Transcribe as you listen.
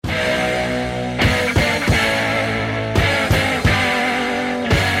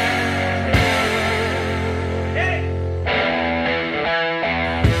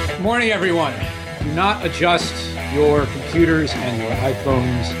morning, everyone. Do not adjust your computers and your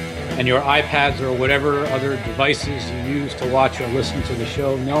iPhones and your iPads or whatever other devices you use to watch or listen to the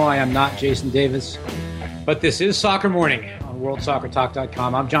show. No, I am not Jason Davis, but this is Soccer Morning on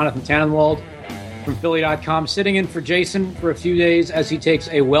WorldSoccerTalk.com. I'm Jonathan Tannenwald from Philly.com, sitting in for Jason for a few days as he takes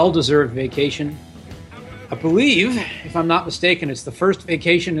a well-deserved vacation. I believe, if I'm not mistaken, it's the first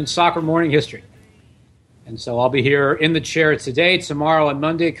vacation in Soccer Morning history. And so I'll be here in the chair today, tomorrow, and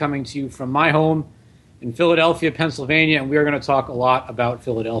Monday, coming to you from my home in Philadelphia, Pennsylvania, and we are going to talk a lot about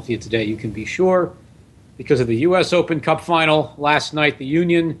Philadelphia today, you can be sure, because of the U.S. Open Cup final last night. The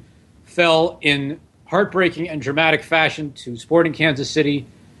Union fell in heartbreaking and dramatic fashion to Sporting Kansas City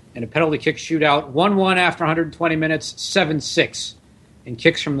in a penalty kick shootout, 1-1 after 120 minutes, 7-6 in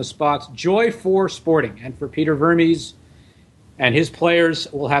kicks from the spots. Joy for Sporting and for Peter Vermes and his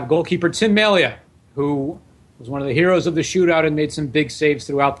players. Will have goalkeeper Tim Melia, who was one of the heroes of the shootout and made some big saves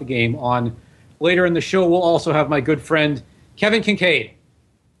throughout the game. On later in the show, we'll also have my good friend Kevin Kinkead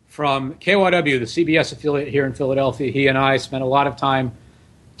from KYW, the CBS affiliate here in Philadelphia. He and I spent a lot of time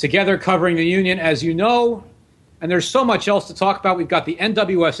together covering the Union, as you know, and there's so much else to talk about. We've got the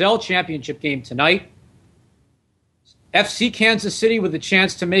NWSL championship game tonight. FC Kansas City with a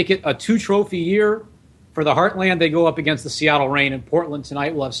chance to make it a 2-trophy year for the Heartland. They go up against the Seattle Reign in Portland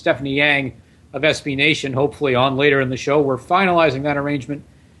tonight. We'll have Stephanie Yang of SBNation hopefully on later in the show. We're finalizing that arrangement.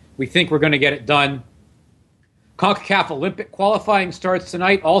 We think we're going to get it done. CONCACAF Olympic qualifying starts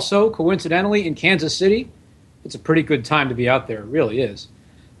tonight also, coincidentally, in Kansas City. It's a pretty good time to be out there. It really is.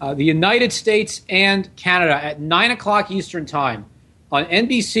 The United States and Canada at 9 o'clock Eastern Time on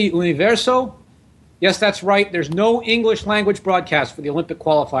NBC Universo. Yes, that's right. There's no English language broadcast for the Olympic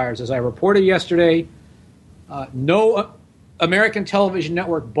qualifiers. As I reported yesterday, no American television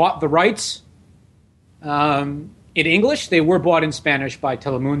network bought the rights in English. They were bought in Spanish by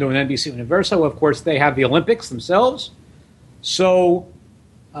Telemundo and NBC Universo. Of course, they have the Olympics themselves. So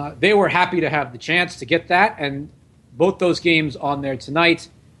they were happy to have the chance to get that. And both those games on there tonight.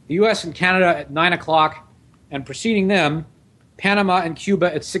 The U.S. and Canada at 9 o'clock. And preceding them, Panama and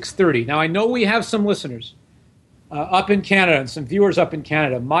Cuba at 6:30. Now, I know we have some listeners up in Canada and some viewers up in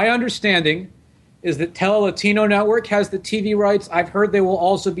Canada. My understanding is that Tele Latino Network has the TV rights. I've heard they will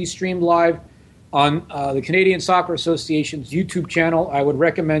also be streamed live on the Canadian Soccer Association's YouTube channel. I would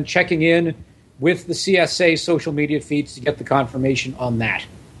recommend checking in with the CSA social media feeds to get the confirmation on that.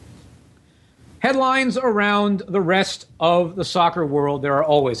 Headlines around the rest of the soccer world. There are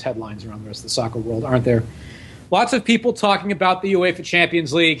always headlines around the rest of the soccer world, aren't there? Lots of people talking about the UEFA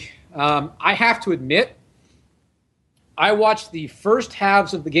Champions League. I have to admit, I watched the first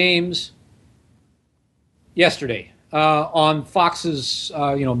halves of the games yesterday on Fox's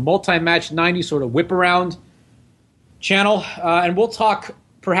multi-match 90 sort of whip-around channel. And we'll talk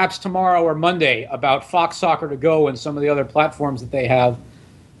perhaps tomorrow or Monday about Fox Soccer to Go and some of the other platforms that they have.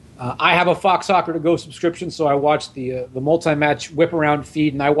 I have a Fox Soccer to Go subscription, so I watched the multi-match whip-around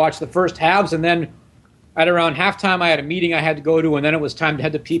feed, and I watched the first halves, and then at around halftime I had a meeting I had to go to, and then it was time to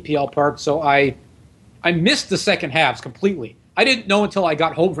head to PPL Park, so I missed the second halves completely. I didn't know until I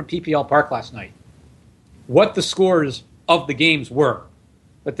got home from PPL Park last night what the scores of the games were.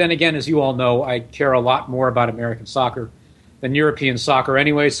 But then again, as you all know, I care a lot more about American soccer than European soccer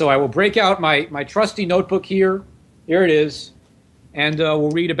anyway, so I will break out my trusty notebook here. Here it is. And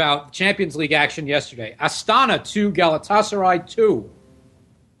we'll read about Champions League action yesterday. Astana 2, Galatasaray 2.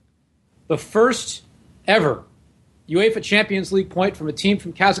 The first ever UEFA Champions League point from a team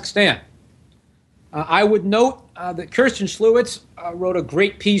from Kazakhstan. I would note that Kirsten Schlewitz wrote a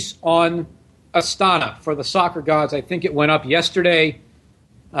great piece on Astana for the Soccer Gods. I think it went up yesterday.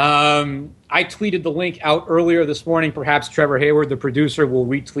 I tweeted the link out earlier this morning. Perhaps Trevor Hayward, the producer, will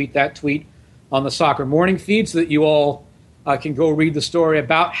retweet that tweet on the Soccer Morning feed so that you all can go read the story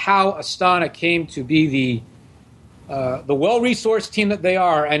about how Astana came to be the well-resourced team that they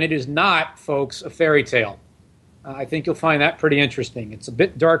are, and it is not, folks, a fairy tale. I think you'll find that pretty interesting. It's a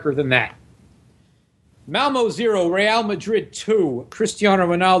bit darker than that. Malmo 0, Real Madrid 2, Cristiano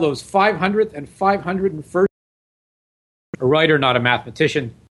Ronaldo's 500th and 501st. A writer, not a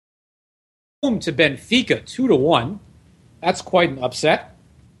mathematician. Home to Benfica 2-1. That's quite an upset.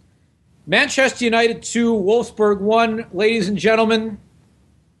 Manchester United 2, Wolfsburg 1. Ladies and gentlemen,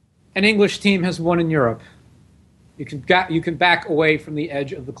 an English team has won in Europe. You can back away from the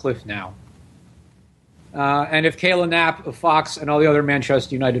edge of the cliff now. And if Kayla Knapp of Fox and all the other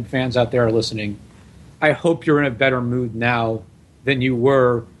Manchester United fans out there are listening, I hope you're in a better mood now than you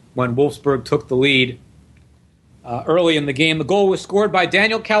were when Wolfsburg took the lead early in the game. The goal was scored by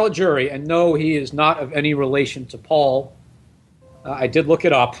Daniel Caligiuri, and no, he is not of any relation to Paul. I did look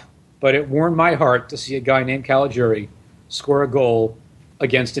it up. but it warmed my heart to see a guy named Caligiuri score a goal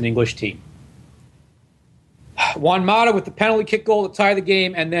against an English team. Juan Mata with the penalty kick goal to tie the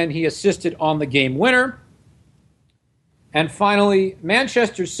game, and then he assisted on the game winner. And finally,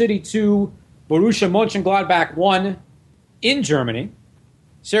 Manchester City 2, Borussia Mönchengladbach 1 in Germany.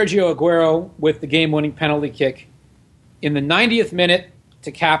 Sergio Aguero with the game-winning penalty kick in the 90th minute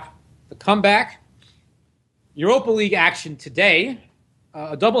to cap the comeback. Europa League action today.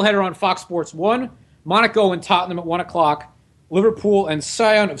 A doubleheader on Fox Sports 1. Monaco and Tottenham at 1 o'clock. Liverpool and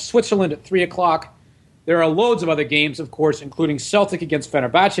Sion of Switzerland at 3 o'clock. There are loads of other games, of course, including Celtic against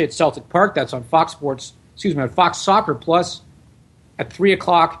Fenerbahce at Celtic Park. That's on Fox Soccer Plus at 3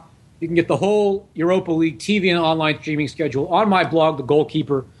 o'clock. You can get the whole Europa League TV and online streaming schedule on my blog, The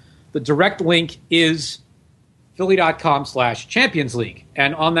Goalkeeper. The direct link is philly.com/Champions League.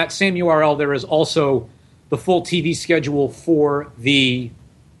 And on that same URL, there is also the full TV schedule for the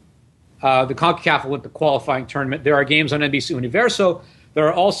CONCACAF Olympic qualifying tournament. There are games on NBC Universo. There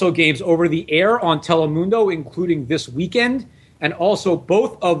are also games over the air on Telemundo, including this weekend, and also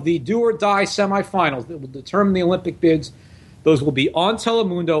both of the do-or-die semifinals that will determine the Olympic bids. Those will be on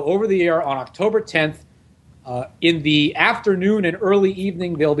Telemundo over the air on October 10th. In the afternoon and early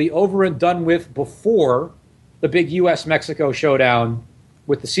evening, they'll be over and done with before the big U.S.-Mexico showdown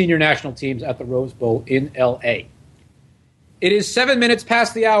with the senior national teams at the Rose Bowl in L.A. It is 7 minutes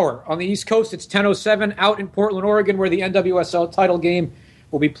past the hour. On the East Coast, it's 10:07 out in Portland, Oregon, where the NWSL title game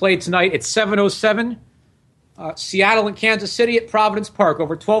will be played tonight. It's 7:07. Seattle and Kansas City at Providence Park.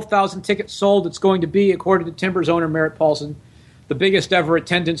 Over 12,000 tickets sold. It's going to be, according to Timbers owner Merritt Paulson, the biggest ever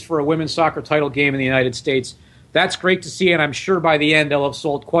attendance for a women's soccer title game in the United States. That's great to see, and I'm sure by the end they'll have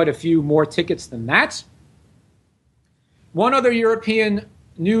sold quite a few more tickets than that. One other European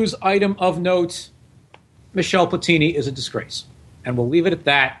news item of note, Michel Platini is a disgrace. And we'll leave it at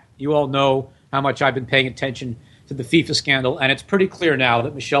that. You all know how much I've been paying attention to the FIFA scandal, and it's pretty clear now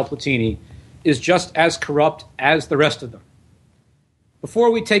that Michel Platini is just as corrupt as the rest of them.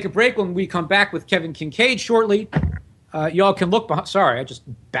 Before we take a break, when we come back with Kevin Kinkead shortly, y'all can look behind. Sorry, I just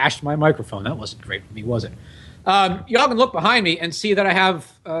bashed my microphone. That wasn't great for me, was it? Y'all can look behind me and see that I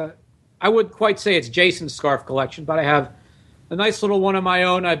have, I wouldn't quite say it's Jason's scarf collection, but I have a nice little one of my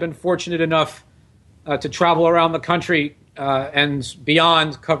own. I've been fortunate enough to travel around the country and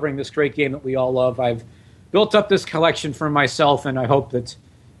beyond covering this great game that we all love. I've built up this collection for myself, and I hope that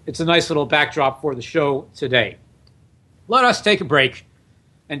it's a nice little backdrop for the show today. Let us take a break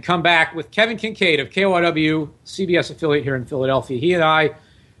and come back with Kevin Kinkead of KYW, CBS affiliate here in Philadelphia. He and I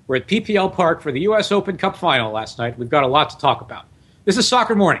were at PPL Park for the U.S. Open Cup final last night. We've got a lot to talk about. This is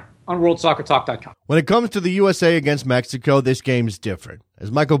Soccer Morning on WorldSoccerTalk.com. When it comes to the USA against Mexico, this game's different.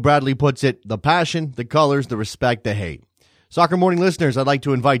 As Michael Bradley puts it, the passion, the colors, the respect, the hate. Soccer Morning listeners, I'd like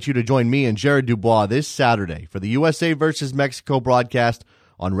to invite you to join me and Jared Dubois this Saturday for the USA versus Mexico broadcast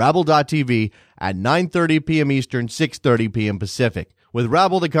on Rabble.tv at 9:30 p.m. Eastern, 6:30 p.m. Pacific. With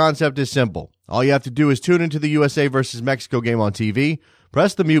Rabble, the concept is simple. All you have to do is tune into the USA versus Mexico game on TV,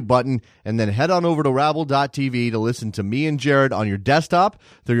 press the mute button, and then head on over to Rabble.tv to listen to me and Jared on your desktop,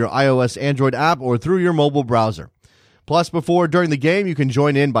 through your iOS Android app, or through your mobile browser. Plus, before or during the game, you can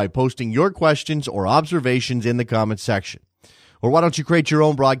join in by posting your questions or observations in the comments section. Or why don't you create your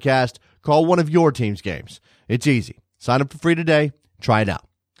own broadcast? Call one of your team's games. It's easy. Sign up for free today. Try it out.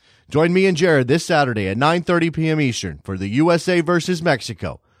 Join me and Jared this Saturday at 9:30 p.m. Eastern for the USA versus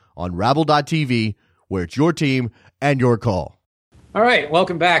Mexico on Rabble.tv, where it's your team and your call. All right,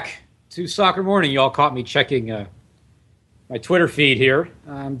 welcome back to Soccer Morning. You all caught me checking my Twitter feed here.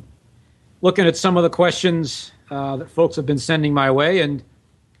 Looking at some of the questions that folks have been sending my way, and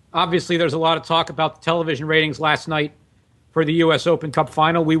obviously there's a lot of talk about the television ratings last night for the U.S. Open Cup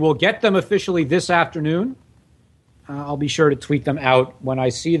final. We will get them officially this afternoon. I'll be sure to tweet them out when I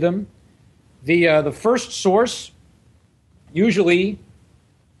see them. The first source usually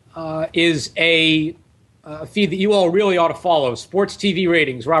is a feed that you all really ought to follow, Sports TV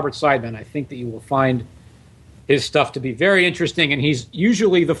Ratings, Robert Seidman. I think that you will find his stuff to be very interesting, and he's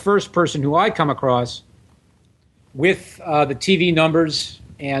usually the first person who I come across with the TV numbers,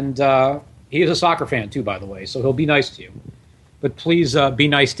 and he is a soccer fan too, by the way, so he'll be nice to you. But please be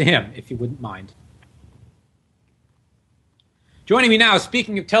nice to him, if you wouldn't mind. Joining me now,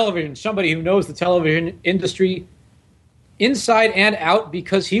 speaking of television, somebody who knows the television industry inside and out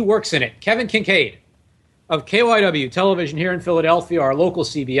because he works in it, Kevin Kinkead of KYW Television here in Philadelphia, our local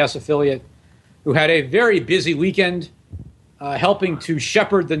CBS affiliate, who had a very busy weekend helping to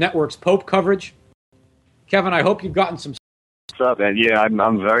shepherd the network's Pope coverage. Kevin, I hope you've gotten some... What's up, man? Yeah,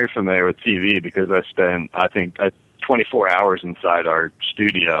 I'm very familiar with TV because I spend, I think, 24 hours inside our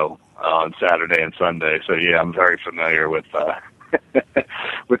studio on Saturday and Sunday. So yeah, I'm very familiar with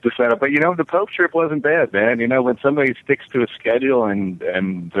with the setup. But the Pope trip wasn't bad, man. When somebody sticks to a schedule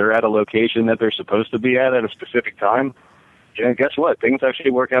and they're at a location that they're supposed to be at a specific time, guess what? Things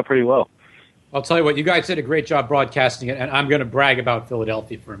actually work out pretty well. I'll tell you what, you guys did a great job broadcasting it, and I'm going to brag about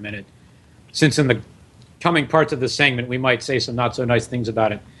Philadelphia for a minute, since in the coming parts of this segment we might say some not so nice things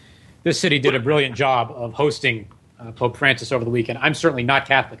about it. This city did a brilliant job of hosting Pope Francis over the weekend. I'm certainly not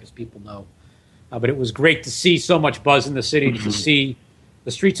Catholic, as people know, but it was great to see so much buzz in the city, to see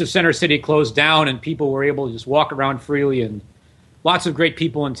the streets of Center City closed down and people were able to just walk around freely, and lots of great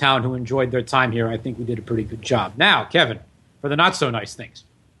people in town who enjoyed their time here. I think we did a pretty good job. Now, Kevin, for the not so nice things.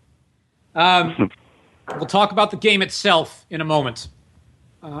 We'll talk about the game itself in a moment.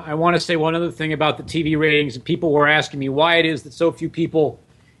 I want to say one other thing about the TV ratings. And people were asking me why it is that so few people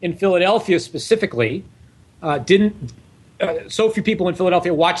in Philadelphia specifically so few people in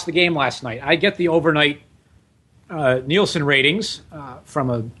Philadelphia watched the game last night. I get the overnight Nielsen ratings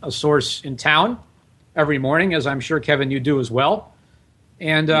from a source in town every morning, as I'm sure, Kevin, you do as well.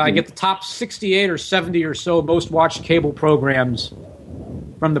 And I get the top 68 or 70 or so most watched cable programs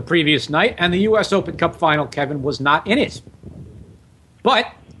from the previous night, and the U.S. Open Cup final, Kevin, was not in it.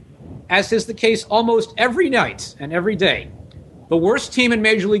 But, as is the case almost every night and every day, the worst team in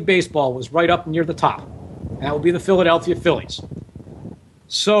Major League Baseball was right up near the top, and that would be the Philadelphia Phillies.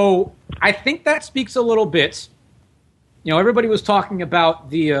 So, I think that speaks a little bit. Everybody was talking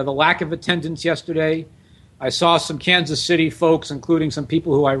about the lack of attendance yesterday. I saw some Kansas City folks, including some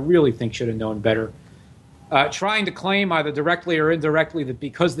people who I really think should have known better, trying to claim either directly or indirectly that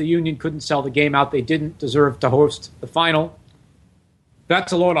because the union couldn't sell the game out, they didn't deserve to host the final.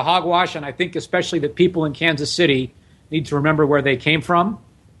 That's a load of hogwash, and I think especially that people in Kansas City need to remember where they came from.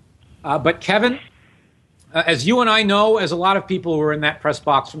 But Kevin, as you and I know, as a lot of people who were in that press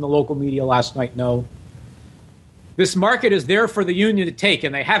box from the local media last night know, this market is there for the union to take,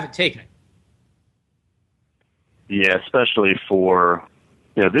 and they haven't taken it. Yeah, especially for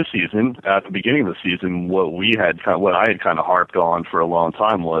this season. At the beginning of the season, what I had kind of harped on for a long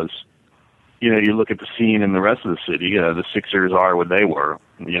time was, you look at the scene in the rest of the city. The Sixers are what they were,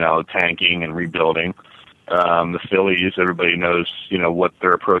 tanking and rebuilding. The Phillies, everybody knows, what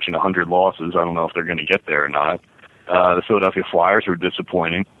they're approaching 100 losses. I don't know if they're going to get there or not. The Philadelphia Flyers were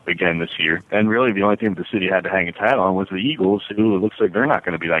disappointing again this year, and really the only team the city had to hang its hat on was the Eagles, who it looks like they're not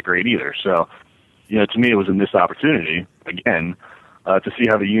going to be that great either. So, to me, it was a missed opportunity again. To see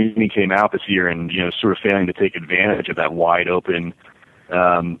how the union came out this year and, sort of failing to take advantage of that wide open,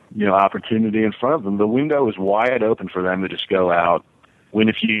 opportunity in front of them. The window was wide open for them to just go out, win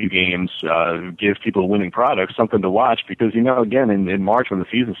a few games, give people winning products, something to watch because, again, in March when the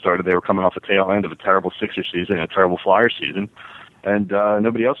season started, they were coming off the tail end of a terrible Sixers season and a terrible Flyers season, and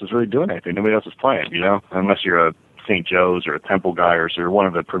nobody else was really doing anything. Nobody else was playing, unless you're a St. Joe's or a Temple guy or one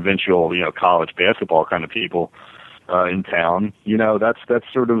of the provincial, college basketball kind of people. In town, that's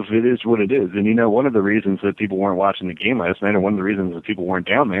sort of, it is what it is. And, one of the reasons that people weren't watching the game last night, and one of the reasons that people weren't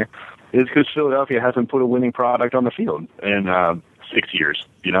down there, is because Philadelphia hasn't put a winning product on the field in 6 years,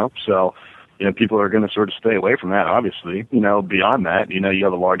 So, people are going to sort of stay away from that, obviously. Beyond that, you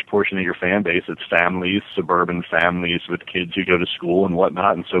have a large portion of your fan base that's families, suburban families with kids who go to school and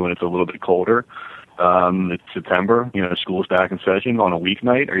whatnot. And so when it's a little bit colder, it's September, school's back in session on a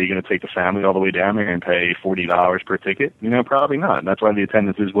weeknight. Are you going to take the family all the way down there and pay $40 per ticket? Probably not. And that's why the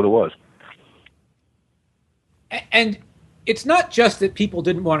attendance is what it was. And it's not just that people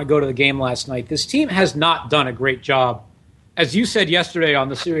didn't want to go to the game last night. This team has not done a great job. As you said yesterday on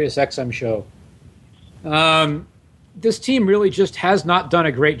the Sirius XM show, this team really just has not done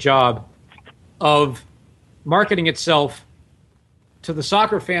a great job of marketing itself to the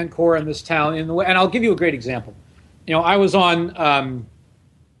soccer fan core in this town in the way, and I'll give you a great example. I was on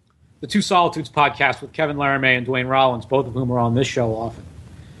the Two Solitudes podcast with Kevin Laramie and Dwayne Rollins, both of whom are on this show often.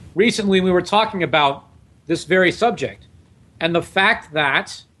 Recently, we were talking about this very subject and the fact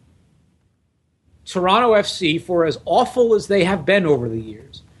that Toronto FC, for as awful as they have been over the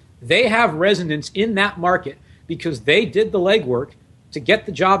years, they have resonance in that market because they did the legwork to get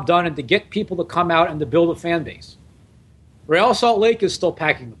the job done and to get people to come out and to build a fan base. Real Salt Lake is still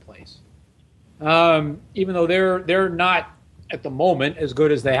packing the place, even though they're not at the moment as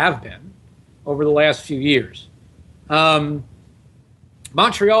good as they have been over the last few years.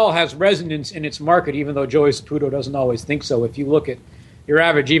 Montreal has resonance in its market, even though Joey Saputo doesn't always think so. If you look at your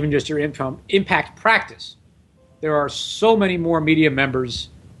average, even just your impact practice, there are so many more media members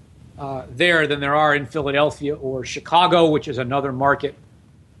there than there are in Philadelphia or Chicago, which is another market.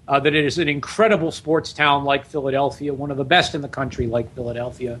 That it is an incredible sports town like Philadelphia, one of the best in the country like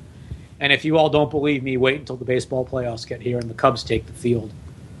Philadelphia. And if you all don't believe me, wait until the baseball playoffs get here and the Cubs take the field.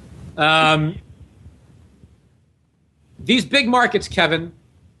 These big markets, Kevin,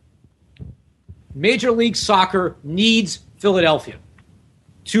 Major League Soccer needs Philadelphia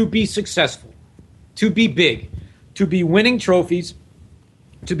to be successful, to be big, to be winning trophies,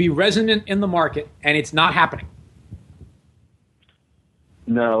 to be resonant in the market, and it's not happening.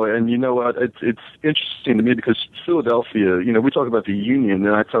 No, and you know what? It's interesting to me because Philadelphia, we talk about the union,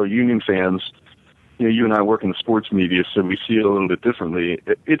 and I tell union fans, you and I work in the sports media, so we see it a little bit differently.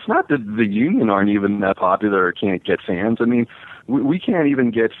 It's not that the union aren't even that popular or can't get fans. I mean, we can't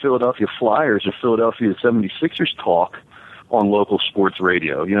even get Philadelphia Flyers or Philadelphia 76ers talk on local sports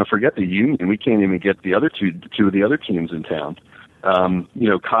radio. Forget the union. We can't even get the other two of the other teams in town.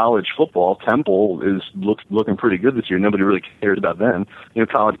 College football, Temple is looking pretty good this year. Nobody really cares about them.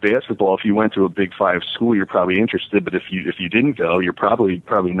 College basketball, if you went to a Big Five school, you're probably interested, but if you didn't go, you're probably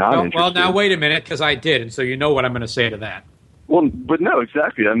not interested. Well, now wait a minute, because I did, and so you know what I'm going to say to that. Well, but no,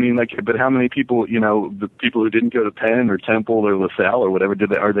 exactly. I mean, but how many people, the people who didn't go to Penn or Temple or LaSalle or whatever,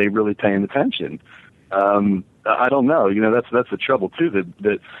 are they really paying attention? I don't know. That's the trouble too.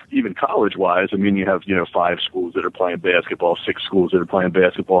 That even college-wise, I mean, you have 5 schools that are playing basketball, 6 schools that are playing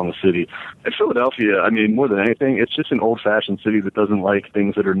basketball in the city. And Philadelphia, I mean, more than anything, it's just an old-fashioned city that doesn't like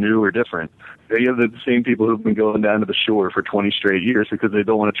things that are new or different. You have the same people who've been going down to the shore for 20 straight years because they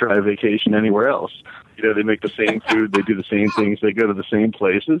don't want to try a vacation anywhere else. They make the same food, they do the same things, they go to the same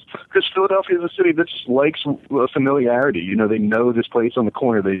places. Because Philadelphia is a city that just likes familiarity. They know this place on the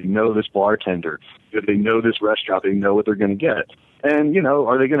corner, they know this bartender, they know this restaurant, they know what they're going to get. And,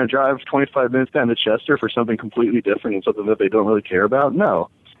 are they going to drive 25 minutes down to Chester for something completely different and something that they don't really care about? No.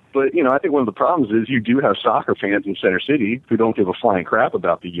 But, I think one of the problems is you do have soccer fans in Center City who don't give a flying crap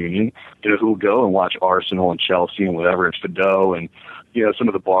about the union, who will go and watch Arsenal and Chelsea and whatever, and Fido and, some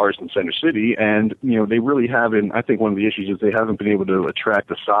of the bars in Center City. And, they really haven't, I think one of the issues is they haven't been able to attract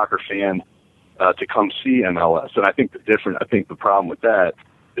a soccer fan to come see MLS. And I think the problem with that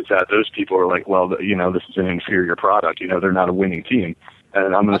is that those people are like, well, this is an inferior product. They're not a winning team.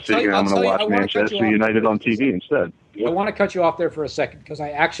 And I'm going to sit here and I'm going to watch Manchester United on TV instead. I want to cut you off there for a second because I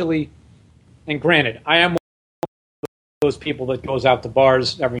actually, and granted, I am one of those people that goes out to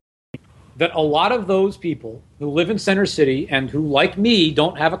bars every night, that a lot of those people who live in Center City and who, like me,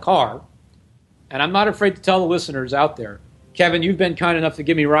 don't have a car, and I'm not afraid to tell the listeners out there, Kevin, you've been kind enough to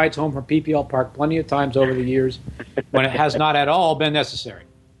give me rides home from PPL Park plenty of times over the years when it has not at all been necessary.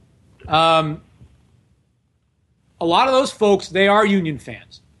 A lot of those folks, they are Union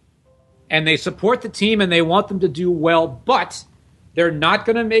fans. And they support the team and they want them to do well, but they're not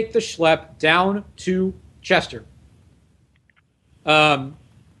going to make the schlep down to Chester for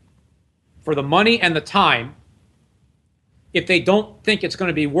the money and the time if they don't think it's going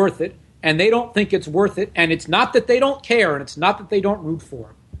to be worth it. And they don't think it's worth it. And it's not that they don't care and it's not that they don't root for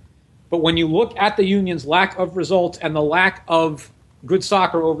them. But when you look at the Union's lack of results and the lack of good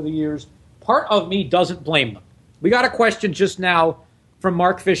soccer over the years, part of me doesn't blame them. We got a question just now from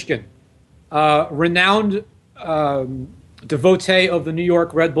Mark Fishkin, renowned devotee of the New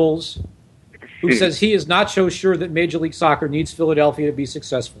York Red Bulls, who says he is not so sure that Major League Soccer needs Philadelphia to be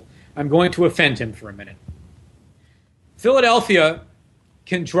successful. I'm going to offend him for a minute. Philadelphia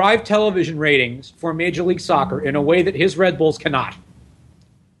can drive television ratings for Major League Soccer in a way that his Red Bulls cannot.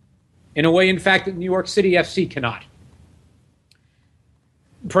 In a way, in fact, that New York City FC cannot.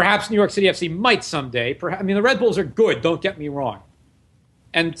 Perhaps New York City FC might someday. The Red Bulls are good, don't get me wrong.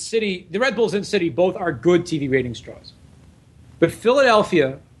 And the Red Bulls and City both are good TV ratings draws. But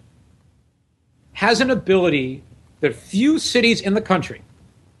Philadelphia has an ability that few cities in the country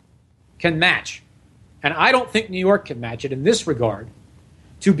can match. And I don't think New York can match it in this regard,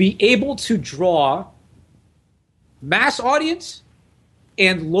 to be able to draw mass audience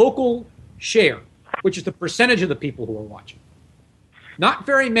and local share, which is the percentage of the people who are watching. Not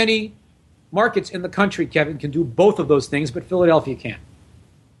very many markets in the country, Kevin, can do both of those things, but Philadelphia can.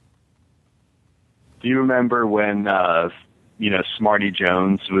 Do you remember when, Smarty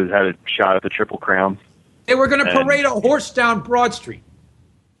Jones had a shot at the Triple Crown? They were going to parade a horse down Broad Street.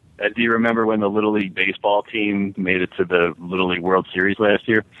 Do you remember when the Little League baseball team made it to the Little League World Series last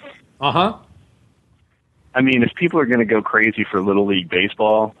year? Uh-huh. I mean, if people are going to go crazy for Little League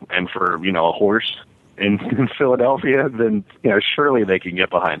baseball and for, a horse in Philadelphia, then, surely they can get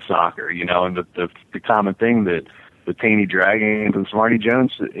behind soccer, and the common thing that the Taney Dragons and Smarty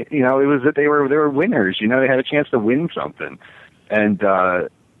Jones, it was that they were winners, they had a chance to win something. And,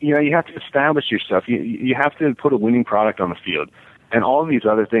 you have to establish yourself. You have to put a winning product on the field. And all of these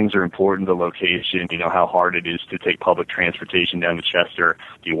other things are important, the location, how hard it is to take public transportation down to Chester.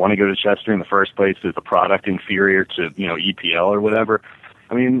 Do you want to go to Chester in the first place? Is the product inferior to, EPL or whatever?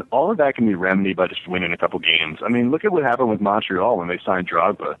 I mean, all of that can be remedied by just winning a couple games. I mean, look at what happened with Montreal when they signed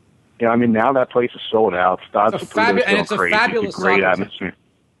Drogba. Now that place is sold out. Stade Saputo is going crazy. It's a great atmosphere.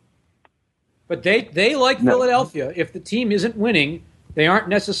 But they like Philadelphia. If the team isn't winning, they aren't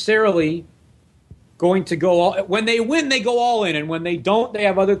necessarily going to go all. When they win, they go all in, and when they don't, they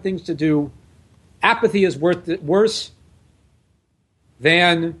have other things to do. Apathy is worse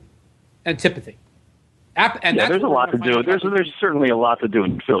than antipathy. There's a lot to do. There's certainly a lot to do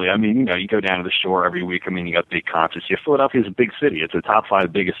in Philly. I mean, you go down to the shore every week. I mean, you got big concerts. Philadelphia is a big city. It's a top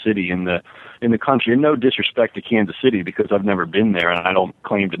 5 biggest city in the country. And no disrespect to Kansas City, because I've never been there and I don't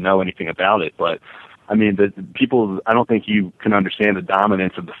claim to know anything about it. But I mean, the people. I don't think you can understand the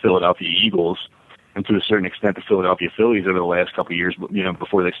dominance of the Philadelphia Eagles, and to a certain extent the Philadelphia Phillies over the last couple of years,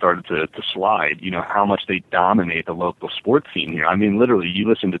 before they started to slide, how much they dominate the local sports scene here. I mean, literally, you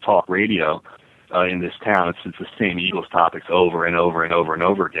listen to talk radio in this town, it's the same Eagles topics over and over and over and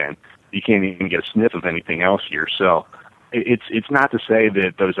over again. You can't even get a sniff of anything else here. So it's not to say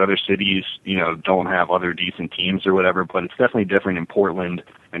that those other cities, don't have other decent teams or whatever, but it's definitely different in Portland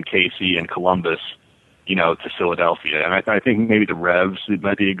and KC and Columbus, to Philadelphia. And I think maybe the Revs, it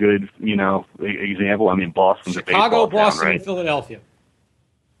might be a good, example. I mean, Boston's a baseball Chicago, Boston, town, right? and Philadelphia.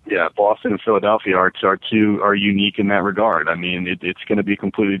 Yeah, Boston and Philadelphia are unique in that regard. I mean, it's going to be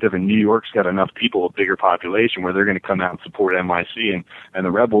completely different. New York's got enough people, a bigger population, where they're going to come out and support NYC and the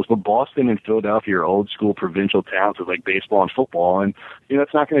Rebels. But Boston and Philadelphia are old school provincial towns with like baseball and football, and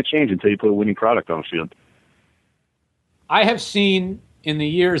it's not going to change until you put a winning product on the field. I have seen in the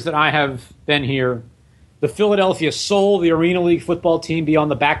years that I have been here, the Philadelphia Soul, the Arena League football team, be on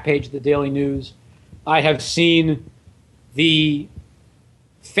the back page of the Daily News. I have seen the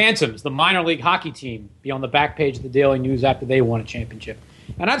Phantoms, the minor league hockey team, be on the back page of the Daily News after they won a championship.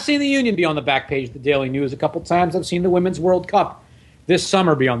 And I've seen the Union be on the back page of the Daily News a couple times. I've seen the Women's World Cup this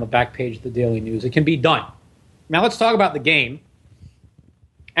summer be on the back page of the Daily News. It can be done. Now let's talk about the game.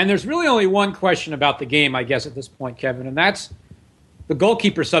 And there's really only one question about the game, I guess, at this point, Kevin, and that's the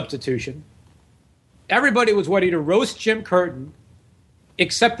goalkeeper substitution. Everybody was ready to roast Jim Curtin,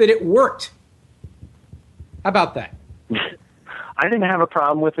 except that it worked. How about that? I didn't have a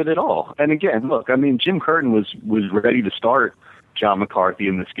problem with it at all. And again, look, I mean, Jim Curtin was ready to start John McCarthy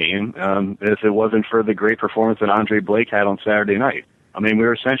in this game if it wasn't for the great performance that Andre Blake had on Saturday night. I mean, we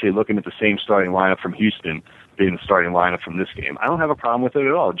were essentially looking at the same starting lineup from Houston being the starting lineup from this game. I don't have a problem with it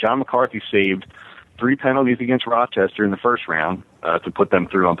at all. John McCarthy saved 3 penalties against Rochester in the first round to put them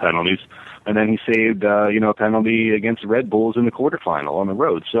through on penalties. And then he saved, a penalty against the Red Bulls in the quarterfinal on the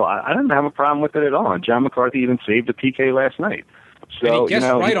road. So I didn't have a problem with it at all. And John McCarthy even saved a PK last night. So, and he gets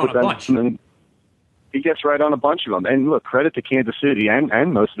right on a bunch. He gets right on a bunch of them. And look, credit to Kansas City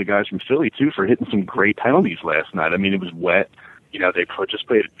and most of the guys from Philly, too, for hitting some great penalties last night. I mean, it was wet. They just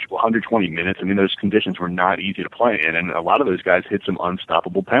played 120 minutes. I mean, those conditions were not easy to play in. And a lot of those guys hit some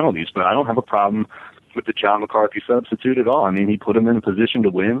unstoppable penalties. But I don't have a problem with the John McCarthy substitute at all. I mean, he put them in a position to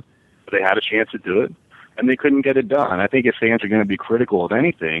win. They had a chance to do it, and they couldn't get it done. I think if fans are going to be critical of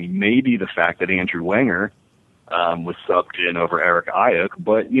anything, maybe the fact that Andrew Wenger was subbed in over Eric Ayuk.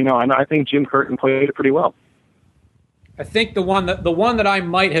 But, I think Jim Curtin played it pretty well. I think the one that I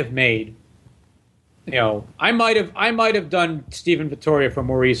might have made, I might have done Stephen Vittoria for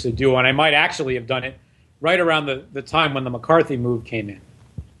Maurice Adu, and I might actually have done it right around the time when the McCarthy move came in.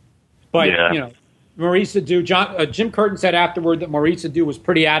 But, Maurice Adu, Jim Curtin said afterward that Maurice Adu was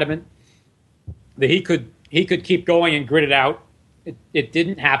pretty adamant that he could keep going and grit it out. It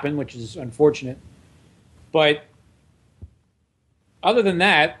didn't happen, which is unfortunate. But other than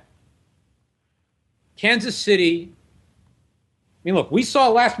that, Kansas City, I mean, look, we saw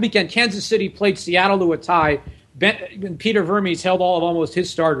last weekend Kansas City played Seattle to a tie. Peter Vermes held all of almost his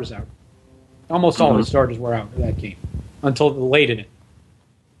starters out. Almost all his starters were out for that game until late in it.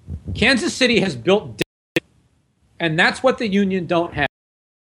 Kansas City has built depth, and that's what the Union don't have.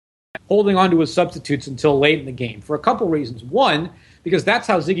 Holding on to his substitutes until late in the game for a couple reasons. One, because that's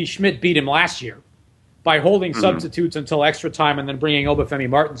how Ziggy Schmidt beat him last year, by holding substitutes until extra time and then bringing Obafemi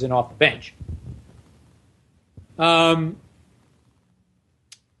Martins in off the bench. Well,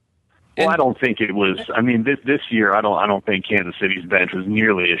 I don't think it was. I mean, this year, I don't think Kansas City's bench was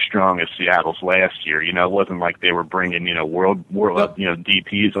nearly as strong as Seattle's last year. It wasn't like they were bringing world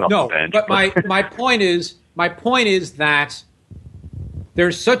DPs off the bench. But my point is that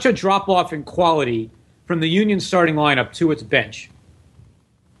there's such a drop off in quality from the Union starting lineup to its bench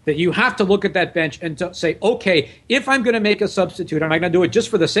that you have to look at that bench and to say, okay, if I'm going to make a substitute, am I going to do it just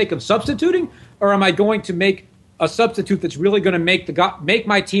for the sake of substituting, or am I going to make a substitute that's really going to make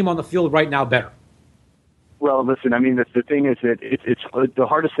my team on the field right now better? Well, listen, I mean, the thing is that it's the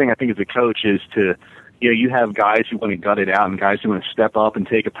hardest thing I think as a coach is to, you have guys who want to gut it out and guys who want to step up and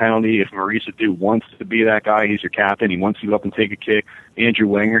take a penalty. If Maurice Adu wants to be that guy, he's your captain. He wants to go up and take a kick. Andrew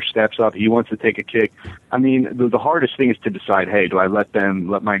Wenger steps up. He wants to take a kick. I mean, the hardest thing is to decide, hey, do I let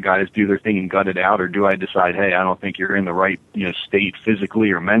my guys do their thing and gut it out, or do I decide, hey, I don't think you're in the right, state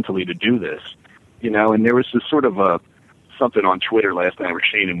physically or mentally to do this? And there was this sort of something on Twitter last night where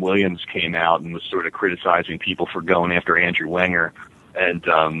Shannon Williams came out and was sort of criticizing people for going after Andrew Wenger.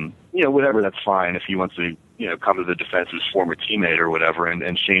 And, whatever, that's fine if he wants to, come to the defense of his former teammate or whatever.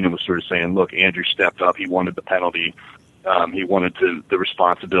 And Shannon was sort of saying, look, Andrew stepped up. He wanted the penalty. He wanted the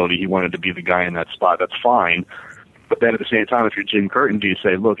responsibility. He wanted to be the guy in that spot. That's fine. But then at the same time, if you're Jim Curtin, do you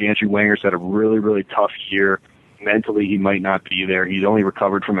say, look, Andrew Wenger's had a really, really tough year. Mentally, he might not be there. He's only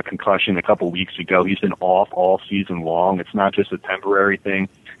recovered from a concussion a couple weeks ago. He's been off all season long. It's not just a temporary thing.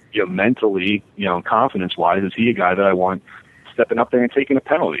 Mentally, confidence-wise, is he a guy that I want stepping up there and taking a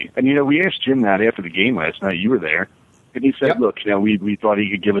penalty? And, we asked Jim that after the game last night. You were there. And he said, yep. Look, we thought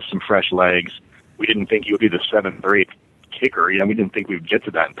he could give us some fresh legs. We didn't think he would be the 7th or 8th kicker. We didn't think we would get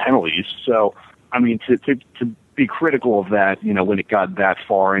to that in penalties. So, I mean, to be critical of that, when it got that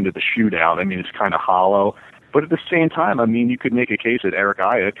far into the shootout, it's kind of hollow. But at the same time, you could make a case that Eric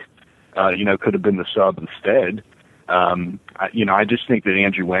Ayuk, could have been the sub instead. I just think that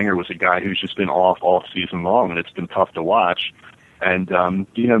Andrew Wenger was a guy who's just been off all season long, and it's been tough to watch. And,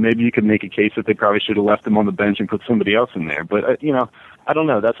 maybe you could make a case that they probably should have left him on the bench and put somebody else in there. But, I don't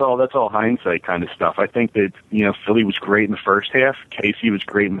know. That's all hindsight kind of stuff. I think that, Philly was great in the first half. Casey was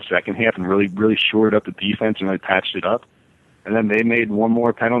great in the second half and really, really shored up the defense and really patched it up. And then they made one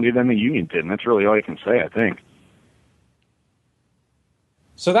more penalty than the Union did, and that's really all I can say, I think.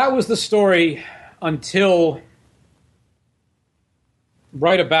 So that was the story until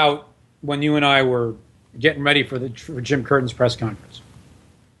right about when you and I were getting ready for Jim Curtin's press conference.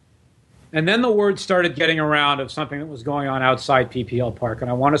 And then the word started getting around of something that was going on outside PPL Park,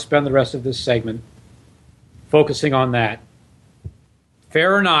 and I want to spend the rest of this segment focusing on that.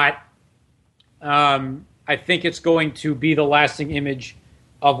 Fair or not, I think it's going to be the lasting image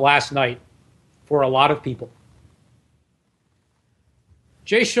of last night for a lot of people.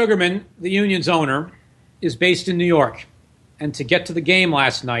 Jay Sugarman, the Union's owner, is based in New York. And to get to the game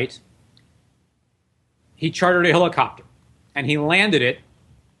last night, he chartered a helicopter. And he landed it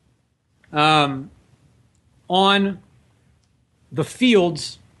on the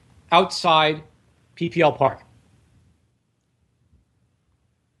fields outside PPL Park.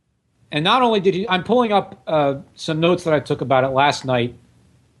 And not only did he, I'm pulling up some notes that I took about it last night,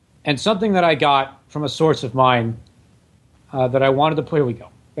 and something that I got from a source of mine that I wanted to point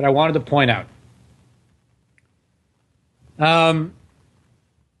out.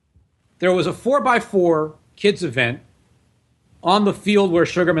 There was a 4x4 kids event on the field where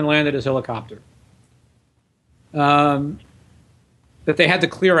Sugarman landed his helicopter that they had to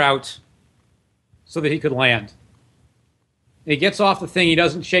clear out so that he could land. He gets off the thing. He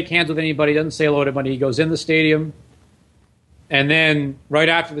doesn't shake hands with anybody. He doesn't say hello to anybody. He goes in the stadium. And then right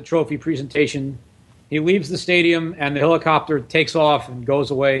after the trophy presentation, he leaves the stadium and the helicopter takes off and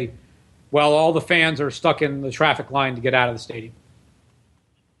goes away while all the fans are stuck in the traffic line to get out of the stadium.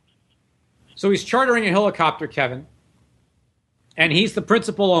 So he's chartering a helicopter, Kevin, and he's the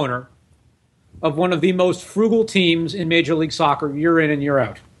principal owner of one of the most frugal teams in Major League Soccer year in and year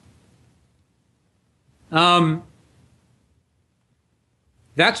out.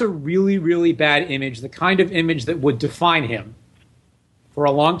 That's a really, really bad image, the kind of image that would define him for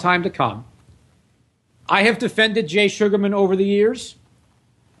a long time to come. I have defended Jay Sugarman over the years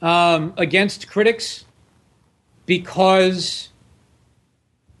against critics because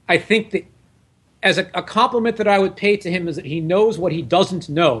I think that as a compliment that I would pay to him is that he knows what he doesn't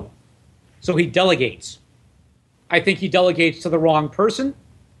know, so he delegates. I think he delegates to the wrong person.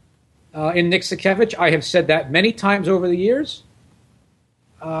 In Nick Sakevich, I have said that many times over the years.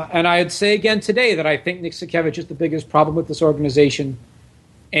 And I'd say again today that I think Nick Sakevich is the biggest problem with this organization,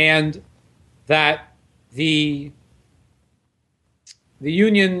 and that the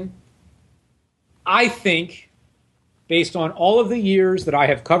Union, I think, based on all of the years that I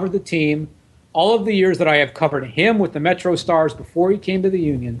have covered the team, all of the years that I have covered him with the Metro Stars before he came to the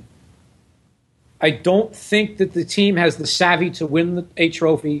Union, I don't think that the team has the savvy to win a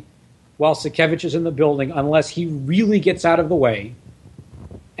trophy while Sakevich is in the building unless he really gets out of the way.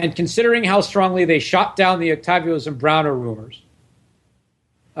 And considering how strongly they shot down the Octavio Zambrano rumors,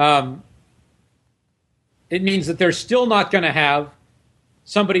 It means that they're still not going to have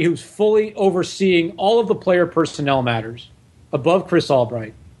somebody who's fully overseeing all of the player personnel matters above Chris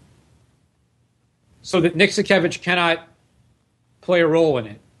Albright, so that Nick Sakiewicz cannot play a role in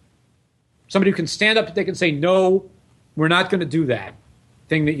it. Somebody who can stand up, they can say, no, we're not going to do that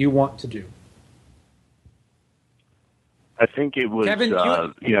thing that you want to do. I think it was, Kevin,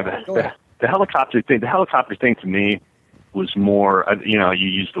 the helicopter thing. The helicopter thing to me was more, you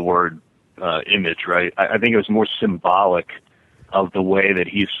used the word image, right? I think it was more symbolic of the way that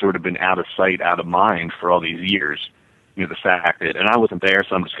he's sort of been out of sight, out of mind for all these years. The fact that, and I wasn't there,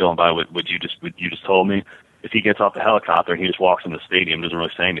 so I'm just going by what you just told me. If he gets off the helicopter and he just walks in the stadium, doesn't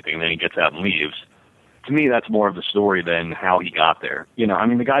really say anything, and then he gets out and leaves. To me, that's more of the story than how he got there.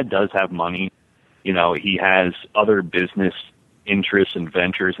 The guy does have money. He has other business interests and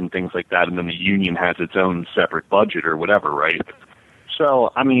ventures and things like that, and then the union has its own separate budget or whatever, right?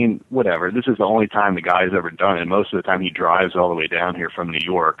 So, whatever. This is the only time the guy's ever done it. Most of the time he drives all the way down here from New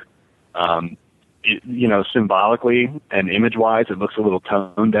York. Symbolically and image-wise, it looks a little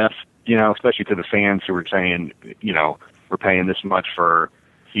tone-deaf, especially to the fans who are saying, we're paying this much for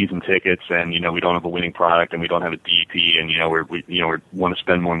season tickets and, we don't have a winning product and we don't have a DP and, we want to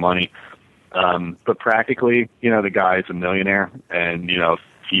spend more money. But practically, the guy is a millionaire and, if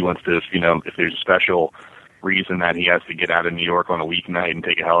he wants to, if there's a special reason that he has to get out of New York on a weeknight and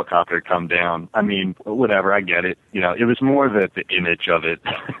take a helicopter to come down, whatever, I get it. It was more the image of it,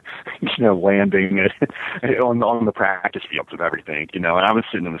 landing on the practice fields of everything, and I was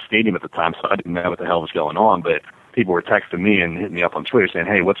sitting in the stadium at the time, so I didn't know what the hell was going on, but people were texting me and hitting me up on Twitter saying,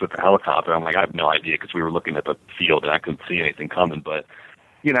 hey, what's with the helicopter? I'm like, I have no idea, because we were looking at the field and I couldn't see anything coming, but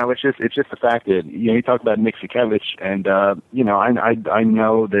it's just the fact that, you talk about Nick Sakiewicz, and, I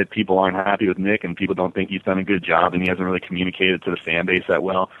know that people aren't happy with Nick and people don't think he's done a good job and he hasn't really communicated to the fan base that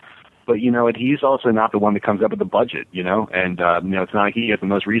well. But, he's also not the one that comes up with the budget, and, it's not like he has the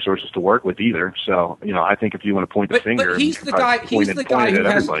most resources to work with either. So, I think if you want to point the finger, he's the guy who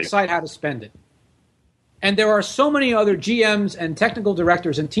has to decide how to spend it. And there are so many other GMs and technical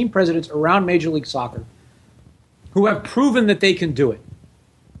directors and team presidents around Major League Soccer who have proven that they can do it.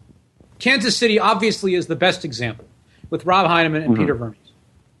 Kansas City obviously is the best example with Rob Heineman and Peter Vermes.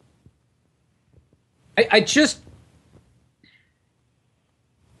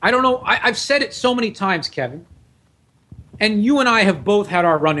 I don't know. I've said it so many times, Kevin, and you and I have both had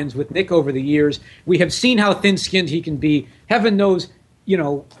our run-ins with Nick over the years. We have seen how thin-skinned he can be. Heaven knows,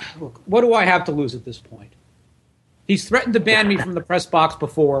 look, what do I have to lose at this point? He's threatened to ban me from the press box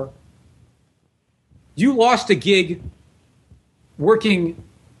before. You lost a gig working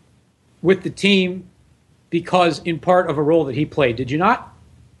with the team because in part of a role that he played, did you not?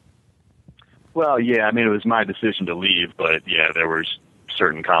 Well, yeah, it was my decision to leave, but yeah, there was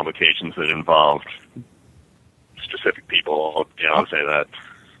certain complications that involved specific people. I'll say that.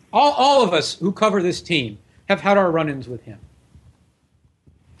 All of us who cover this team have had our run-ins with him.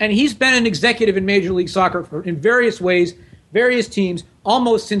 And he's been an executive in Major League Soccer in various ways, various teams,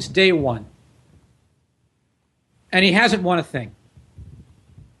 almost since day one. And he hasn't won a thing.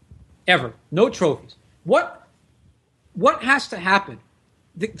 Ever. No trophies. What has to happen?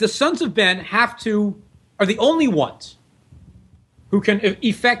 The Sons of Ben are the only ones who can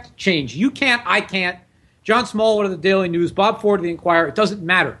effect change. You can't, I can't. John Smallwood of the Daily News, Bob Ford of the Inquirer, it doesn't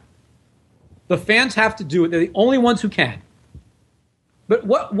matter. The fans have to do it. They're the only ones who can. But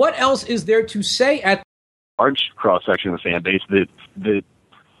what else is there to say at large cross-section of the fan base that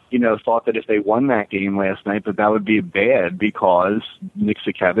thought that if they won that game last night, that would be bad because Nick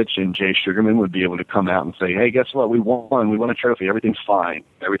Sakiewicz and Jay Sugarman would be able to come out and say, hey, guess what? We won a trophy. Everything's fine.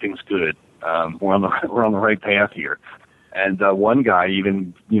 Everything's good. We're on the right path here. And one guy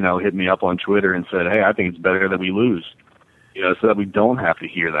even, hit me up on Twitter and said, hey, I think it's better that we lose, so that we don't have to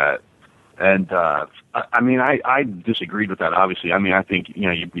hear that. And, I disagreed with that, obviously. I think,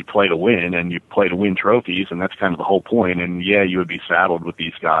 you play to win and you play to win trophies, and that's kind of the whole point. And, yeah, you would be saddled with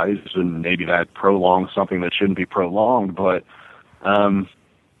these guys, and maybe that prolongs something that shouldn't be prolonged. But, I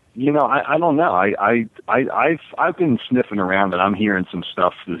don't know. I've been sniffing around, and I'm hearing some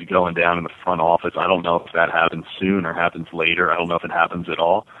stuff that's going down in the front office. I don't know if that happens soon or happens later. I don't know if it happens at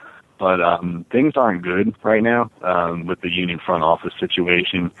all. But things aren't good right now with the union front office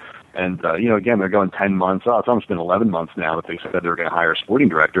situation. And, again, they're going 10 months. Oh, it's almost been 11 months now that they said they were going to hire a sporting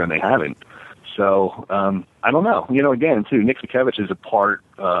director, and they haven't. So, I don't know. Again, too, Nick Sakiewicz is a part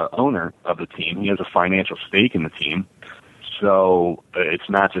owner of the team. He has a financial stake in the team. So it's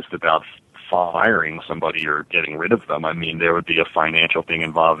not just about firing somebody or getting rid of them. There would be a financial thing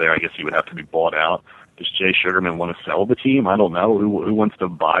involved there. I guess he would have to be bought out Does Jay Sugarman want to sell the team? I don't know. Who wants to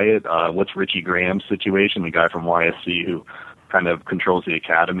buy it? What's Richie Graham's situation, the guy from YSC who kind of controls the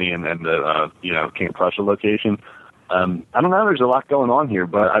academy and the King Prussia location? I don't know. There's a lot going on here,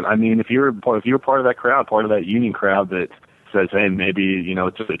 but I mean, if you're part of that crowd, part of that union crowd that says, hey, maybe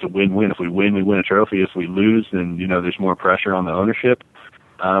it's a win-win. If we win, we win a trophy. If we lose, then there's more pressure on the ownership.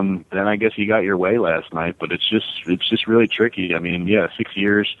 Then I guess you got your way last night. But it's just really tricky. I mean, 6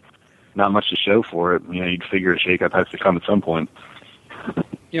 years, not much to show for it. You'd figure a shakeup has to come at some point.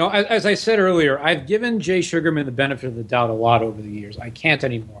 As I said earlier, I've given Jay Sugarman the benefit of the doubt a lot over the years. I can't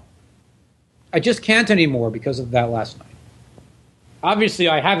anymore. I just can't anymore because of that last night. Obviously,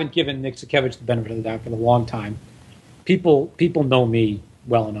 I haven't given Nick Sakevich the benefit of the doubt for a long time. People know me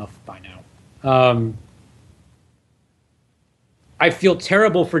well enough by now. I feel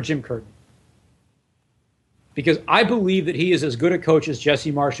terrible for Jim Curtin because I believe that he is as good a coach as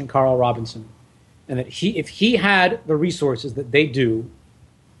Jesse Marsh and Carl Robinson, and that if he had the resources that they do,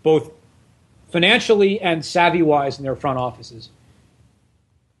 both financially and savvy-wise in their front offices,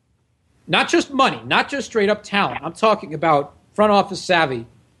 not just money, not just straight-up talent. I'm talking about front office savvy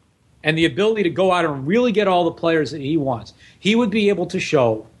and the ability to go out and really get all the players that he wants. He would be able to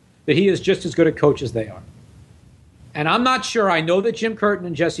show that he is just as good a coach as they are. And I'm not sure. I know that Jim Curtin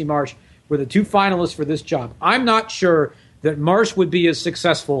and Jesse Marsh were the two finalists for this job. I'm not sure that Marsh would be as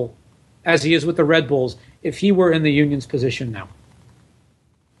successful as he is with the Red Bulls if he were in the Union's position now.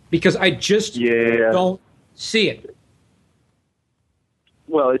 Because I just don't see it.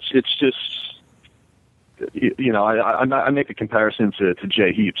 Well, it's just, I make a comparison to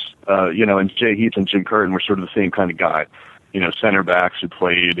Jay Heaps, and Jay Heaps and Jim Curtin were sort of the same kind of guy, center backs who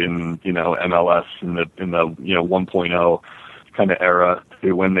played in, MLS in the 1.0 kind of era.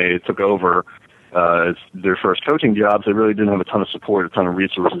 When they took over their first coaching jobs, they really didn't have a ton of support, a ton of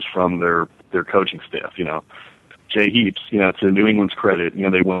resources from their coaching staff, Jay Heaps, to New England's credit,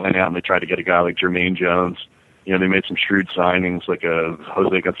 they went out and they tried to get a guy like Jermaine Jones. They made some shrewd signings like a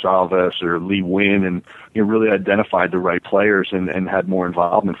Jose Gonçalves or Lee Wynn and really identified the right players and had more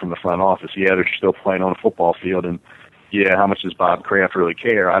involvement from the front office. Yeah, they're still playing on a football field, and how much does Bob Kraft really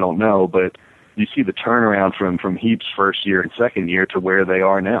care? I don't know, but you see the turnaround from Heaps' first year and second year to where they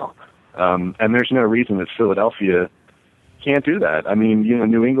are now. And there's no reason that Philadelphia can't do that. I mean,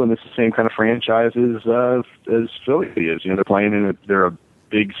 New England is the same kind of franchise as Philly is. They're playing they're a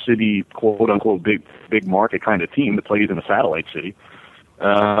big city, quote unquote, big market kind of team that plays in a satellite city.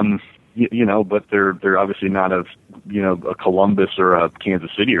 But they're obviously not a Columbus or a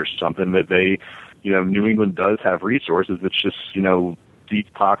Kansas City or something that they, New England does have resources. It's just,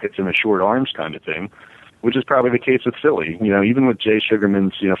 deep pockets and a short arms kind of thing, which is probably the case with Philly. Even with Jay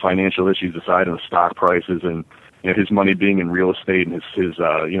Sugarman's, financial issues aside and the stock prices and, his money being in real estate and his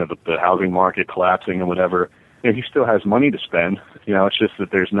the housing market collapsing and whatever, he still has money to spend. It's just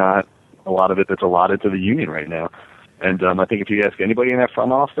that there's not a lot of it that's allotted to the union right now. And I think if you ask anybody in that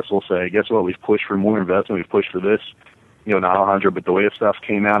front office, we'll say, guess what? We've pushed for more investment. We've pushed for this. The Alejandro Bedoya stuff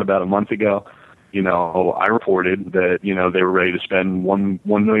came out about a month ago. I reported that, they were ready to spend $1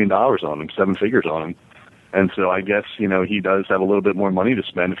 million on him, 7 figures on him. And so I guess, he does have a little bit more money to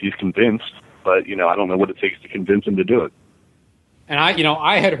spend if he's convinced. But, I don't know what it takes to convince him to do it. And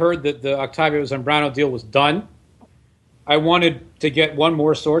I had heard that the Octavio Zambrano deal was done. I wanted to get one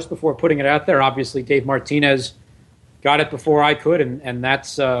more source before putting it out there. Obviously, Dave Martinez got it before I could, and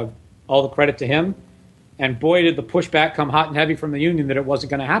that's all the credit to him. And boy, did the pushback come hot and heavy from the union that it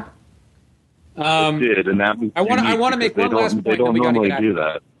wasn't going to happen. It did, and that I want to make one last point. They don't normally do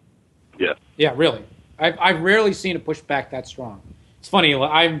that. Yeah. Yeah, really. I've rarely seen a pushback that strong. It's funny.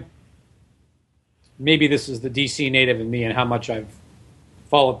 Maybe this is the D.C. native in me and how much I've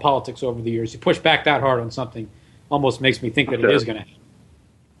followed politics over the years. You push back that hard on something, almost makes me think that it is going to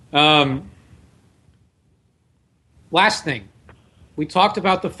happen. Last thing, we talked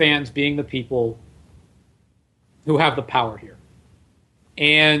about the fans being the people who have the power here.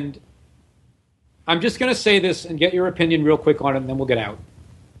 And I'm just going to say this and get your opinion real quick on it, and then we'll get out.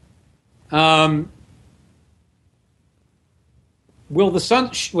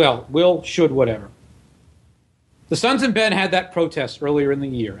 Should, whatever. The Suns and Ben had that protest earlier in the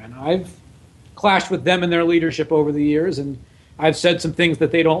year, and I've clashed with them and their leadership over the years, and I've said some things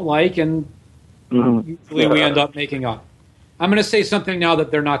that they don't like, and usually we end up making up. I'm going to say something now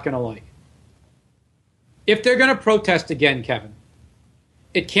that they're not going to like. If they're going to protest again, Kevin,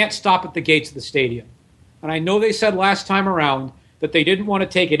 it can't stop at the gates of the stadium. And I know they said last time around that they didn't want to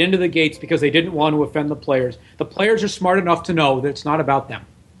take it into the gates because they didn't want to offend the players. The players are smart enough to know that it's not about them.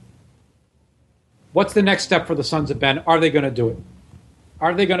 What's the next step for the Sons of Ben? Are they going to do it?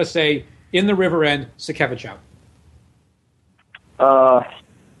 Are they going to say, in the River End, Sakevich out?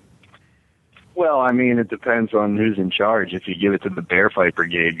 Well, I mean, it depends on who's in charge. If you give it to the Bear Fight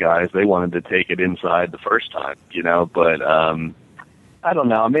Brigade guys, they wanted to take it inside the first time, but I don't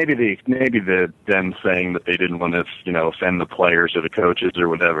know. Maybe them saying that they didn't want to, offend the players or the coaches or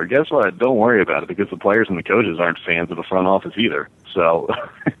whatever. Guess what? Don't worry about it, because the players and the coaches aren't fans of the front office either. So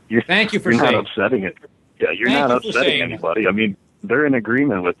Thank you for you're saying not upsetting it. Yeah, you're not upsetting anybody. I mean, they're in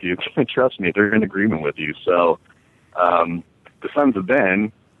agreement with you. Trust me, they're in agreement with you. So the Sons of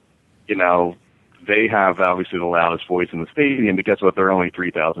Ben, they have obviously the loudest voice in the stadium, but guess what? There are only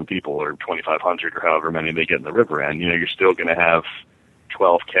 3,000 people or 2,500 or however many they get in the River End. You're still going to have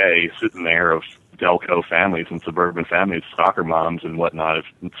 12K sitting there of Delco families and suburban families, soccer moms and whatnot.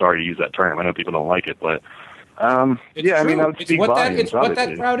 I'm sorry to use that term. I know people don't like it, but it's true. I mean, that would speak volumes. It's what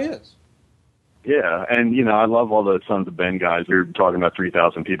that crowd is. Yeah, and I love all the Sons of Ben guys. You're talking about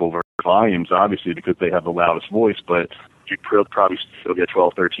 3,000 people versus volumes, obviously, because they have the loudest voice, but you probably still get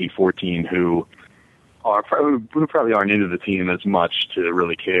 12, 13, 14 who probably aren't into the team as much to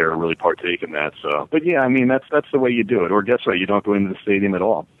really care or really partake in that. So, but yeah, I mean, that's the way you do it. Or guess what? You don't go into the stadium at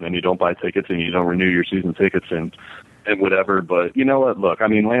all, and you don't buy tickets, and you don't renew your season tickets and whatever. But you know what? Look, I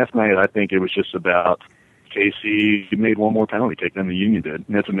mean, last night I think it was just about KC made one more penalty kick than the Union did,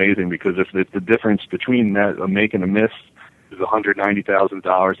 and that's amazing, because if the difference between that a make and a miss is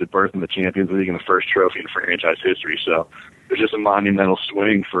 $190,000 at birth in the Champions League and the first trophy in franchise history. So it was just a monumental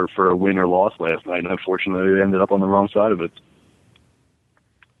swing for a win or loss last night, and unfortunately they ended up on the wrong side of it.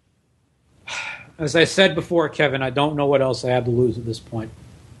 As I said before, Kevin, I don't know what else I have to lose at this point.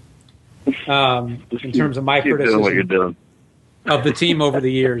 In terms of my criticism doing what you're doing. Of the team over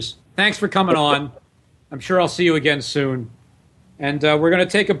the years. Thanks for coming on. I'm sure I'll see you again soon. And we're going to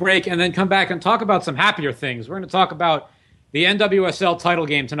take a break and then come back and talk about some happier things. We're going to talk about the NWSL title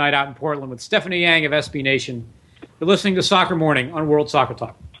game tonight out in Portland with Stephanie Yang of SBNation. You're listening to Soccer Morning on World Soccer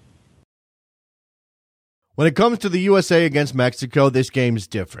Talk. When it comes to the USA against Mexico, this game's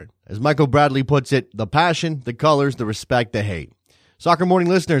different. As Michael Bradley puts it, the passion, the colors, the respect, the hate. Soccer Morning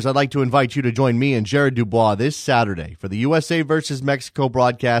listeners, I'd like to invite you to join me and Jared Dubois this Saturday for the USA versus Mexico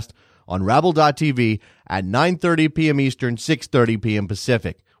broadcast on Rabble.tv at 9:30 p.m. Eastern, 6:30 p.m.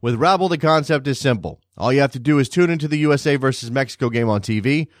 Pacific. With Rabble, the concept is simple. All you have to do is tune into the USA versus Mexico game on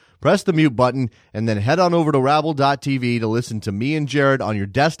TV, press the mute button, and then head on over to Rabble.tv to listen to me and Jared on your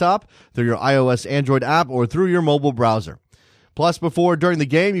desktop, through your iOS Android app, or through your mobile browser. Plus, before or during the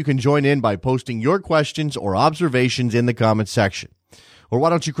game, you can join in by posting your questions or observations in the comments section. Or why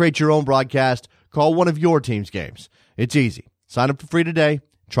don't you create your own broadcast? Call one of your team's games. It's easy. Sign up for free today.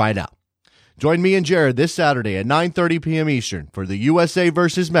 Try it out. Join me and Jared this Saturday at 9:30 p.m. Eastern for the USA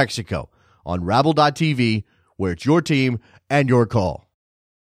versus Mexico on Rabble.tv, where it's your team and your call.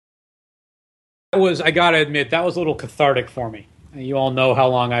 I got to admit, that was a little cathartic for me. You all know how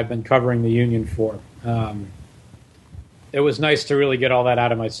long I've been covering the Union for. It was nice to really get all that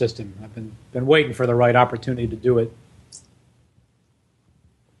out of my system. I've been waiting for the right opportunity to do it.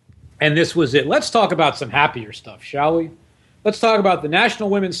 And this was it. Let's talk about some happier stuff, shall we? Let's talk about the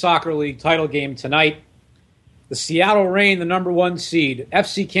National Women's Soccer League title game tonight. The Seattle Reign, the number 1 seed.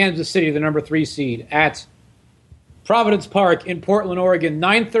 FC Kansas City, the number 3 seed. At Providence Park in Portland, Oregon,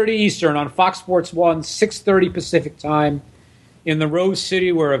 9:30 Eastern on Fox Sports 1, 6:30 Pacific time. In the Rose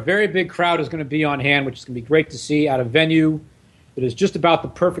City, where a very big crowd is going to be on hand, which is going to be great to see at a venue that is just about the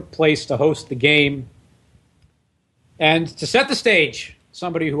perfect place to host the game. And to set the stage,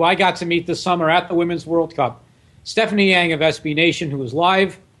 somebody who I got to meet this summer at the Women's World Cup, Stephanie Yang of SBNation, who is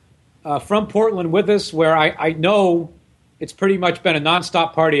live from Portland with us, where I know it's pretty much been a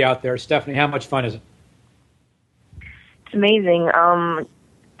nonstop party out there. Stephanie, how much fun is it? It's amazing.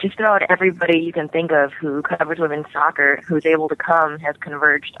 Just about everybody you can think of who covers women's soccer, who's able to come, has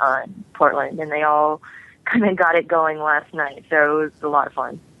converged on Portland, and they all kind of got it going last night. So it was a lot of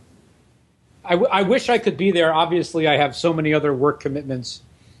fun. I wish I could be there. Obviously, I have so many other work commitments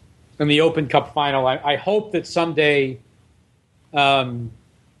in the Open Cup final. I hope that someday I'll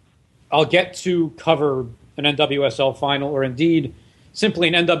get to cover an NWSL final, or indeed simply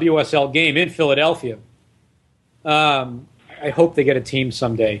an NWSL game in Philadelphia. I hope they get a team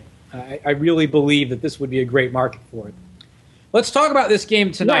someday. I really believe that this would be a great market for it. Let's talk about this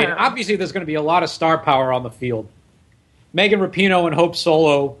game tonight. Yeah. Obviously, there's going to be a lot of star power on the field. Megan Rapinoe and Hope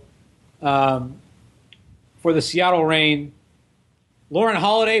Solo for the Seattle Reign. Lauren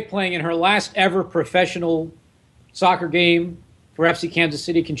Holiday playing in her last ever professional soccer game for FC Kansas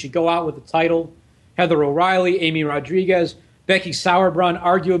City. Can she go out with the title? Heather O'Reilly, Amy Rodriguez, Becky Sauerbrunn,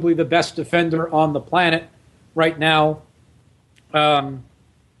 arguably the best defender on the planet right now.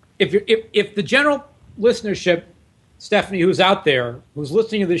 if the general listenership, Stephanie, who's out there, who's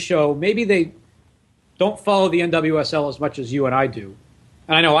listening to this show, maybe they don't follow the NWSL as much as you and I do.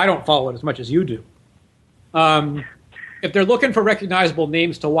 And I know I don't follow it as much as you do. If they're looking for recognizable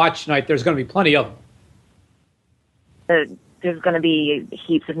names to watch tonight, there's going to be plenty of them. There's going to be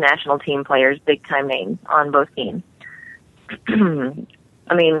heaps of national team players, big-time names on both teams.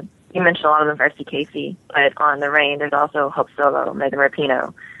 I mean, you mentioned a lot of them for SCKC, but on the Reign, there's also Hope Solo, Megan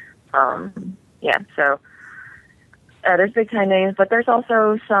Rapinoe. So there's big-time names, but there's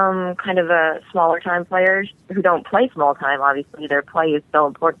also some kind of smaller-time players who don't play small-time, obviously. Their play is so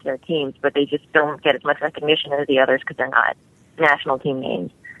important to their teams, but they just don't get as much recognition as the others because they're not national team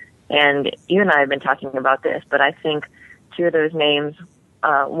names. And you and I have been talking about this, but I think two of those names,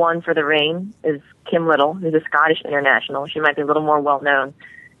 one for the Reign is Kim Little, who's a Scottish international. She might be a little more well-known.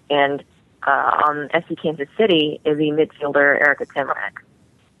 And on SC Kansas City is the midfielder Erica Timrak.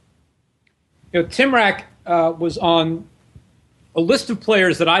 Timrak was on a list of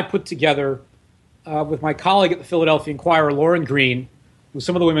players that I put together with my colleague at the Philadelphia Inquirer, Lauren Green, who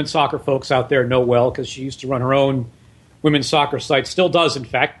some of the women's soccer folks out there know well because she used to run her own women's soccer site. Still does, in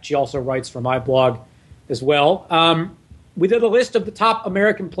fact. She also writes for my blog as well. We did a list of the top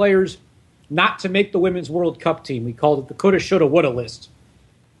American players not to make the Women's World Cup team. We called it the coulda, shoulda, woulda list.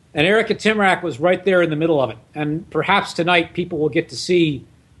 And Erica Timrak was right there in the middle of it. And perhaps tonight people will get to see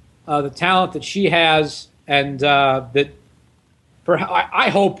the talent that she has, and I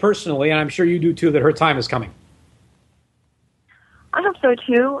hope personally, and I'm sure you do too, that her time is coming. I hope so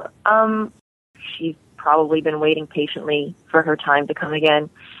too. She's probably been waiting patiently for her time to come again.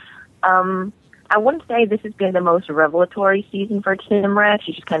 I wouldn't say this has been the most revelatory season for Timrak.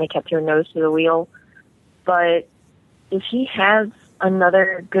 She just kind of kept her nose to the wheel. But if she has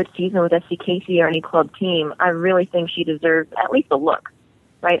another good season with SCKC or any club team, I really think she deserves at least a look,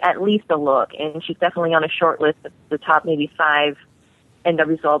 right? At least a look. And she's definitely on a short list of the top maybe 5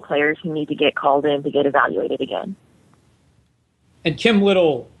 NWSL players who need to get called in to get evaluated again. And Kim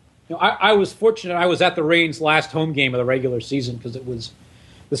Little, I was fortunate. I was at the Reign's last home game of the regular season because it was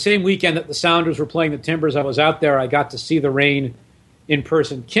the same weekend that the Sounders were playing the Timbers. I was out there. I got to see the Reign in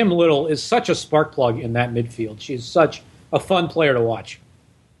person. Kim Little is such a spark plug in that midfield. She's such a fun player to watch.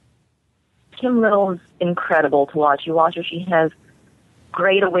 Kim Little is incredible to watch. You watch her, she has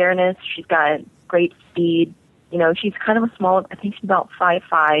great awareness. She's got great speed. She's kind of a small, I think she's about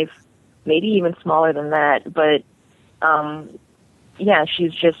 5'5", maybe even smaller than that. But,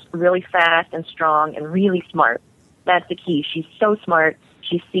 she's just really fast and strong and really smart. That's the key. She's so smart.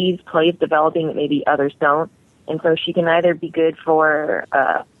 She sees plays developing that maybe others don't. And so she can either be good for,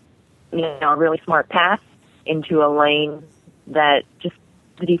 a really smart pass into a lane that just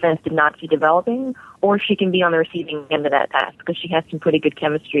the defense did not see developing, or she can be on the receiving end of that pass because she has some pretty good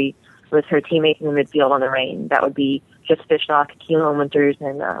chemistry with her teammates in the midfield on the Reign. That would be just Fishlock, Keelan Winters,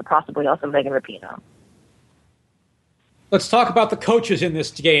 and possibly also Megan Rapinoe. Let's talk about the coaches in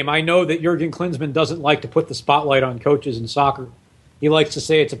this game. I know that Jurgen Klinsmann doesn't like to put the spotlight on coaches in soccer. He likes to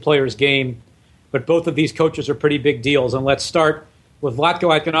say it's a player's game, but both of these coaches are pretty big deals. And let's start with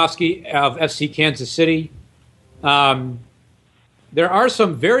Vlatko Atkinovsky of FC Kansas City. There are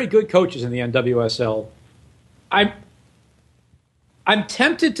some very good coaches in the NWSL. I'm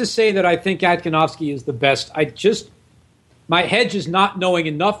tempted to say that I think Atkinovsky is the best. My hedge is not knowing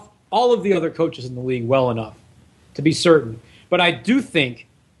enough, all of the other coaches in the league well enough to be certain. But I do think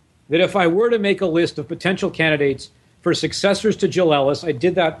that if I were to make a list of potential candidates for successors to Jill Ellis, I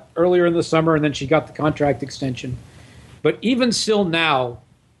did that earlier in the summer, and then she got the contract extension. But even still now,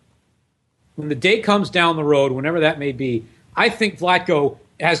 when the day comes down the road, whenever that may be, I think Vlatko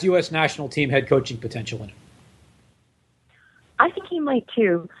has U.S. national team head coaching potential in it. I think he might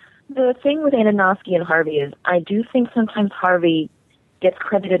too. The thing with Antonovsky and Harvey is I do think sometimes Harvey gets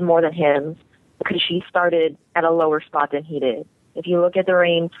credited more than him because she started at a lower spot than he did. If you look at the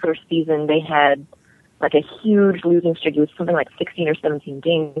Reign's first season, they had like a huge losing streak. It was something like 16 or 17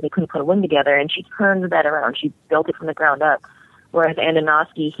 games. They couldn't put a win together, and she turned that around. She built it from the ground up. Whereas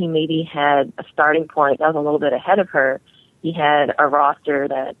Antonovsky, he maybe had a starting point that was a little bit ahead of her. He had a roster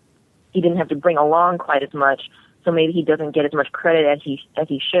that he didn't have to bring along quite as much, so maybe he doesn't get as much credit as he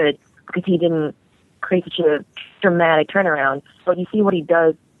should because he didn't create such a dramatic turnaround. But you see what he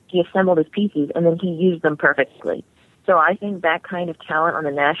does. He assembled his pieces, and then he used them perfectly. So I think that kind of talent on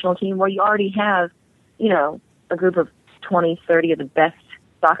the national team where you already have, a group of 20, 30 of the best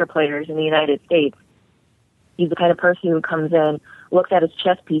soccer players in the United States, he's the kind of person who comes in, looks at his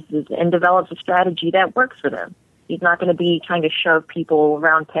chess pieces, and develops a strategy that works for them. He's not going to be trying to shove people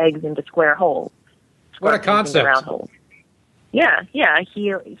round pegs into square holes. What a concept. Round holes. Yeah.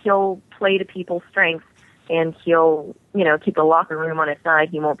 He'll play to people's strengths, and he'll, keep the locker room on his side.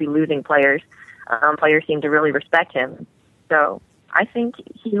 He won't be losing players. Players seem to really respect him. So I think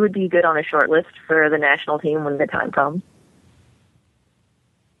he would be good on a short list for the national team when the time comes.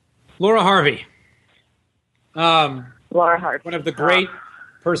 Laura Harvey. Laura Harvey. One of the great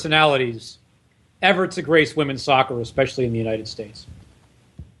personalities ever to grace women's soccer, especially in the United States.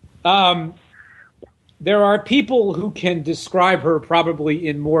 There are people who can describe her probably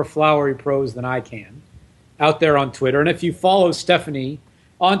in more flowery prose than I can out there on Twitter. And if you follow Stephanie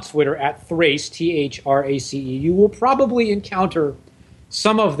on Twitter at Thrace, Thrace, you will probably encounter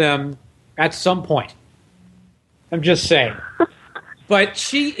some of them at some point. I'm just saying. But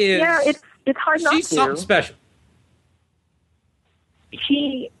she is... Yeah, it's hard not to. She's something special.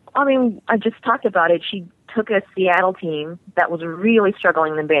 I just talked about it. She took a Seattle team that was really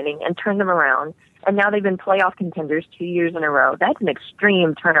struggling in the banding and turned them around. And now they've been playoff contenders 2 years in a row. That's an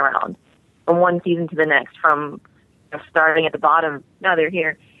extreme turnaround from one season to the next, from starting at the bottom. Now they're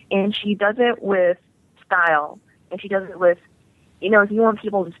here. And she does it with style. And she does it with, if you want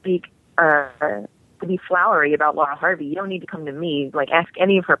people to speak, to be flowery about Laura Harvey, you don't need to come to me. Like, ask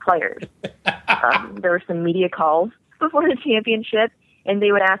any of her players. There were some media calls before the championship, and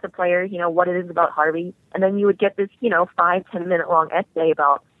they would ask the players, what it is about Harvey. And then you would get this, 5-10 minute long essay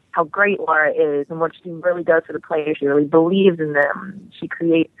about how great Laura is and what she really does for the players. She really believes in them. She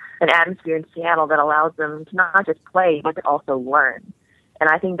creates an atmosphere in Seattle that allows them to not just play, but to also learn. And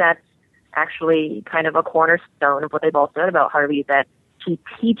I think that's actually kind of a cornerstone of what they've all said about Harvey, that she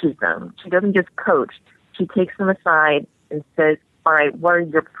teaches them. She doesn't just coach. She takes them aside and says, all right, what are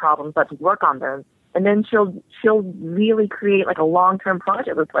your problems? Let's work on them. And then she'll really create like a long-term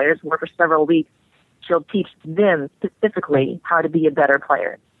project with players where for several weeks she'll teach them specifically how to be a better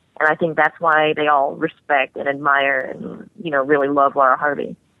player. And I think that's why they all respect and admire and, really love Laura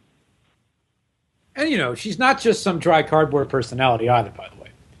Harvey. And, she's not just some dry cardboard personality either, by the way.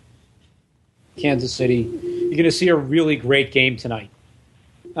 Kansas City, you're going to see a really great game tonight.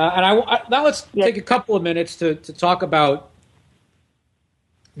 Now let's take a couple of minutes to talk about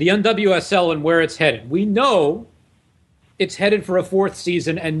the NWSL and where it's headed. We know it's headed for a fourth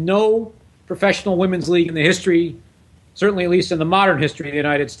season, and no professional women's league in the history, certainly at least in the modern history of the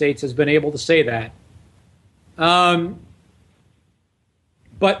United States, has been able to say that.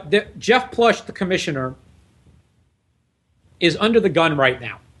 But Jeff Plush, the commissioner, is under the gun right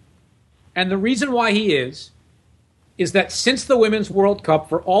now. And the reason why he is that since the Women's World Cup,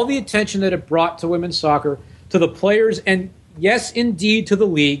 for all the attention that it brought to women's soccer, to the players, and yes, indeed, to the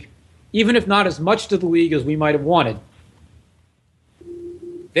league, even if not as much to the league as we might have wanted,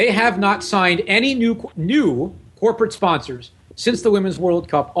 they have not signed any new corporate sponsors since the Women's World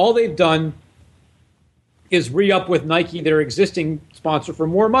Cup. All they've done is re-up with Nike, their existing sponsor, for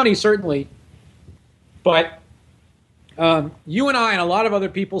more money, certainly. But you and I and a lot of other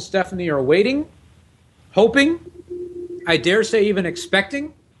people, Stephanie, are waiting, hoping, I dare say even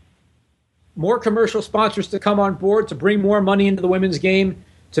expecting, more commercial sponsors to come on board to bring more money into the women's game,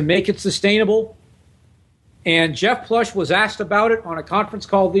 to make it sustainable. And Jeff Plush was asked about it on a conference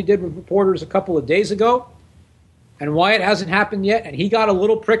call they did with reporters a couple of days ago, and why it hasn't happened yet. And he got a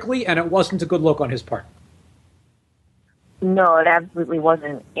little prickly, and it wasn't a good look on his part. No, it absolutely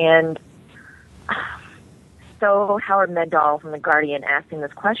wasn't. And so Howard Megdal from The Guardian asked him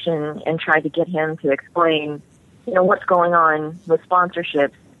this question and tried to get him to explain, what's going on with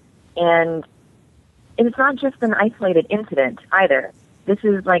sponsorships. And it's not just an isolated incident either. This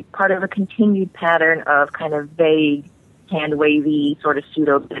is like part of a continued pattern of kind of vague, hand-wavy sort of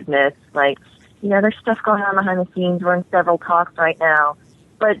pseudo-business. Like, there's stuff going on behind the scenes. We're in several talks right now.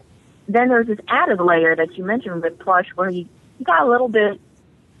 But then there's this added layer that you mentioned with Plush where he got a little bit,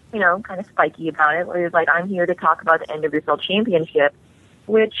 kind of spiky about it, where he was like, I'm here to talk about the NWSL championship,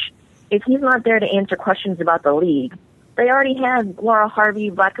 which if he's not there to answer questions about the league, they already had Laura Harvey,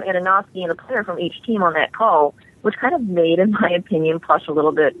 Vlatko Adanovsky, and a player from each team on that call, which kind of made, in my opinion, Plush a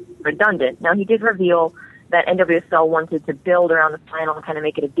little bit redundant. Now, he did reveal that NWSL wanted to build around the final and kind of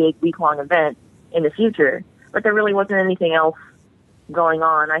make it a big week-long event in the future, but there really wasn't anything else going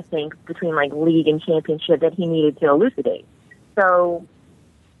on, I think, between like league and championship that he needed to elucidate. So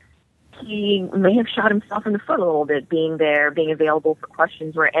he may have shot himself in the foot a little bit, being there, being available for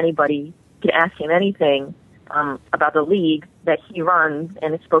questions where anybody could ask him anything about the league that he runs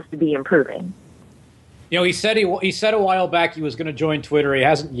and is supposed to be improving. He said a while back he was going to join Twitter. He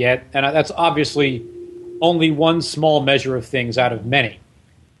hasn't yet, and that's obviously only one small measure of things out of many.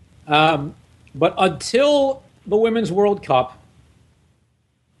 But until the Women's World Cup,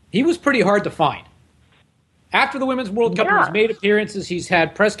 he was pretty hard to find. After the Women's World Cup, he's made appearances. He's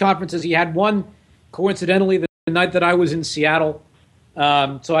had press conferences. He had one, coincidentally, the night that I was in Seattle.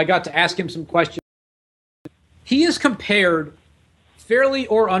 So I got to ask him some questions. He is compared, fairly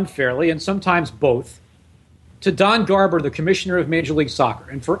or unfairly, and sometimes both, to Don Garber, the commissioner of Major League Soccer.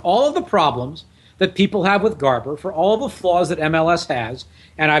 And for all of the problems that people have with Garber, for all the flaws that MLS has,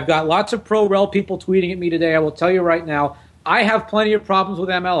 and I've got lots of pro-rel people tweeting at me today, I will tell you right now, I have plenty of problems with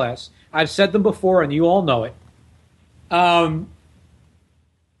MLS. I've said them before, and you all know it. Don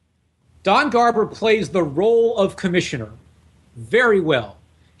Garber plays the role of commissioner very well.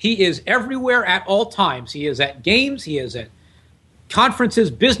 He is everywhere at all times. He is at games. He is at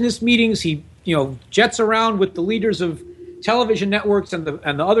conferences, business meetings. He, jets around with the leaders of television networks and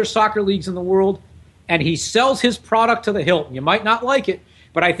the other soccer leagues in the world, and he sells his product to the hilt. You might not like it,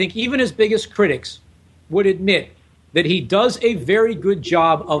 but I think even his biggest critics would admit that he does a very good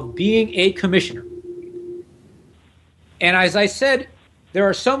job of being a commissioner. And as I said, there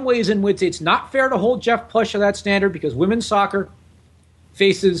are some ways in which it's not fair to hold Jeff Plush to that standard because women's soccer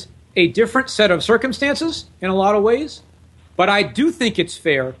faces a different set of circumstances in a lot of ways. But I do think it's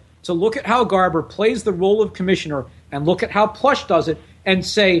fair to look at how Garber plays the role of commissioner and look at how Plush does it and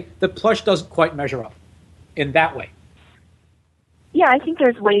say that Plush doesn't quite measure up in that way. Yeah, I think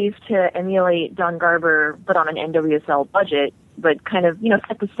there's ways to emulate Don Garber, but on an NWSL budget, but kind of,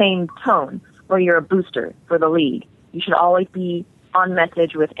 set the same tone where you're a booster for the league. You should always be on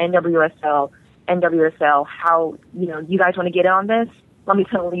message with NWSL, how, you guys want to get in on this? Let me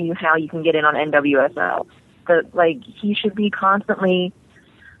tell you how you can get in on NWSL. But, he should be constantly,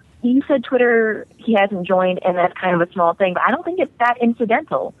 you said Twitter he hasn't joined, and that's kind of a small thing, but I don't think it's that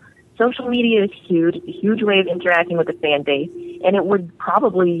incidental. Social media is huge. It's a huge way of interacting with the fan base, and it would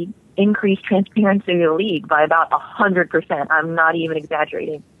probably increase transparency in the league by about 100%. I'm not even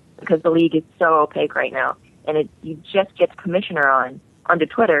exaggerating, because the league is so opaque right now. And you just get the commissioner onto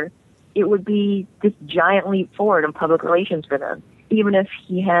Twitter, it would be this giant leap forward in public relations for them. Even if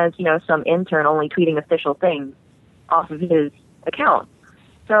he has, some intern only tweeting official things off of his account.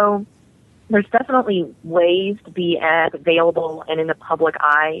 So there's definitely ways to be as available and in the public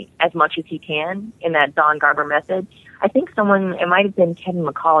eye as much as he can in that Don Garber method. I think it might have been Kevin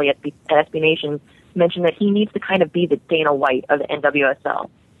McCauley at SBNation, mentioned that he needs to kind of be the Dana White of the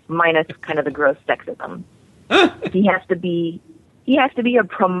NWSL, minus kind of the gross sexism. He has to be a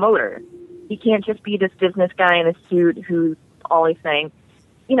promoter. He can't just be this business guy in a suit who's always saying,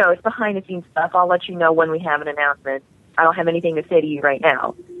 it's behind the scenes stuff. I'll let you know when we have an announcement. I don't have anything to say to you right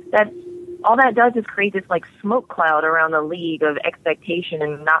now. All that does is create this smoke cloud around the league of expectation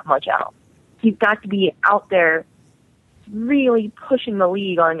and not much else. He's got to be out there really pushing the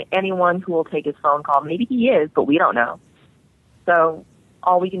league on anyone who will take his phone call. Maybe he is, but we don't know. So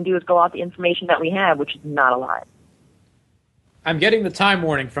all we can do is go off the information that we have, which is not a lot. I'm getting the time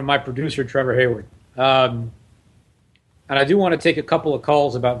warning from my producer, Trevor Hayward. And I do want to take a couple of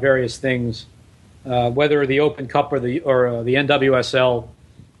calls about various things, whether the Open Cup or the NWSL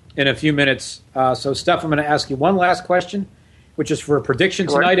in a few minutes. So, Steph, I'm going to ask you one last question, which is for a prediction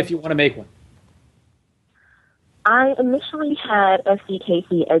tonight if you want to make one. I initially had SC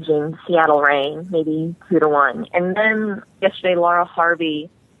edging Seattle Reign, maybe 2-1. And then yesterday, Laura Harvey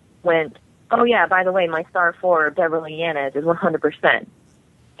went, oh, yeah, by the way, my star for Beverly Yanez is 100%.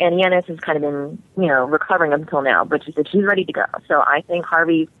 And Yanez has kind of been, recovering up until now, but she said she's ready to go. So I think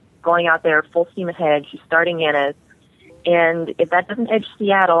Harvey's going out there full steam ahead. She's starting Yanez. And if that doesn't edge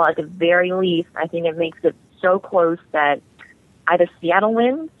Seattle, at the very least, I think it makes it so close that either Seattle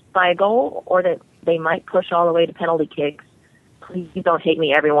wins by a goal or that they might push all the way to penalty kicks. Please don't hate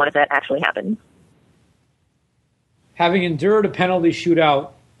me, everyone, if that actually happens. Having endured a penalty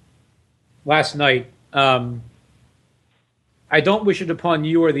shootout last night, I don't wish it upon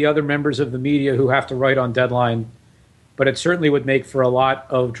you or the other members of the media who have to write on deadline, but it certainly would make for a lot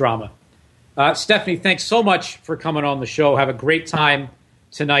of drama. Stephanie, thanks so much for coming on the show. Have a great time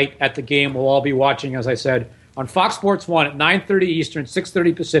tonight at the game. We'll all be watching, as I said, on Fox Sports 1 at 9:30 Eastern,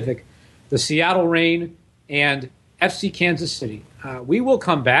 6:30 Pacific, the Seattle Reign and FC Kansas City. We will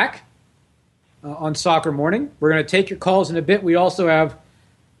come back on Soccer Morning. We're going to take your calls in a bit. We also have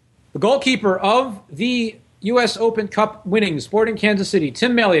the goalkeeper of the U.S. Open Cup winning Sporting Kansas City,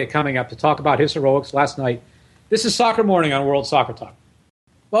 Tim Melia, coming up to talk about his heroics last night. This is Soccer Morning on World Soccer Talk.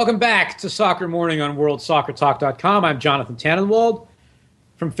 Welcome back to Soccer Morning on WorldSoccerTalk.com. I'm Jonathan Tannenwald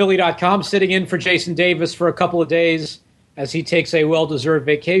from Philly.com, sitting in for Jason Davis for a couple of days as he takes a well-deserved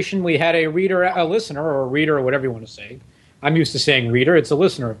vacation. We had a listener, or a reader, or whatever you want to say. I'm used to saying reader. It's a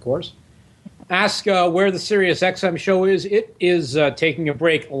listener, of course. Ask where the Sirius XM show is. It is taking a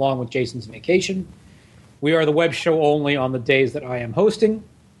break along with Jason's vacation. We are the web show only on the days that I am hosting.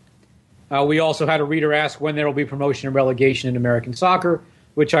 We also had a reader ask when there will be promotion and relegation in American soccer,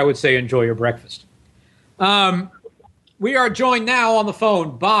 which I would say enjoy your breakfast. We are joined now on the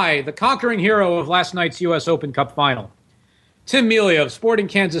phone by the conquering hero of last night's U.S. Open Cup final, Tim Melia of Sporting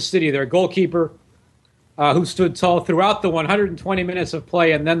Kansas City, their goalkeeper, who stood tall throughout the 120 minutes of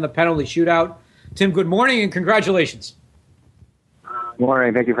play and then the penalty shootout. Tim, good morning and congratulations. Good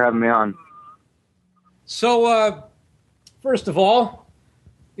morning. Thank you for having me on. So, first of all,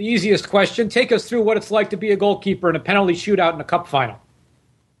 the easiest question, take us through what it's like to be a goalkeeper in a penalty shootout in a cup final.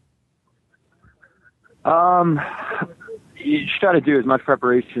 You try to do as much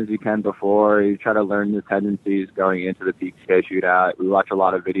preparation as you can before. You try to learn the tendencies going into the PK shootout. We watch a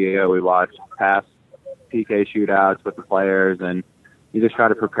lot of video. We watch past PK shootouts with the players, and you just try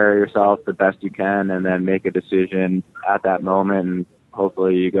to prepare yourself the best you can and then make a decision at that moment, and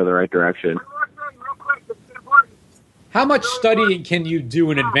hopefully you go the right direction. How much studying can you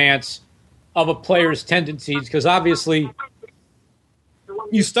do in advance of a player's tendencies? Because obviously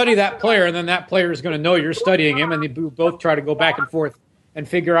you study that player, and then that player is going to know you're studying him, and you both try to go back and forth and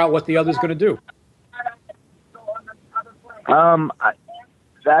figure out what the other's going to do.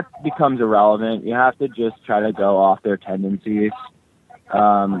 That becomes irrelevant. You have to just try to go off their tendencies.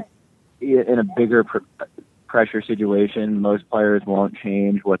 In a bigger pressure situation, most players won't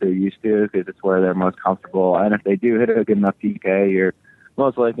change what they're used to because it's where they're most comfortable. And if they do hit a good enough PK, you're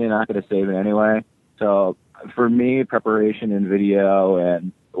most likely not going to save it anyway. So for me, preparation in video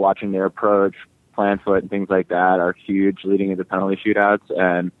and watching their approach, plan foot, and things like that are huge leading into penalty shootouts.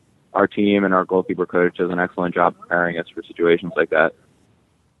 And our team and our goalkeeper coach does an excellent job preparing us for situations like that.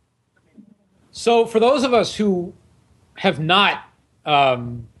 So for those of us who have not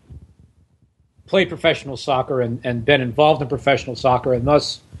played professional soccer and been involved in professional soccer and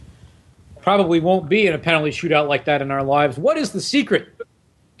thus probably won't be in a penalty shootout like that in our lives, what is the secret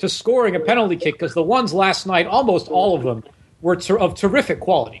to scoring a penalty kick? Because the ones last night, almost all of them, were of terrific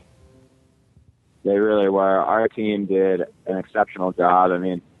quality. They really were. Our team did an exceptional job. I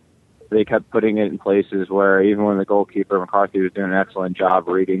mean, they kept putting it in places where even when the goalkeeper, McCarthy, was doing an excellent job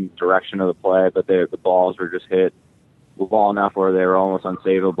reading direction of the play, but the balls were just hit well enough where they were almost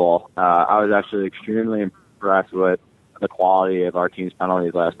unsavable. I was actually extremely impressed with the quality of our team's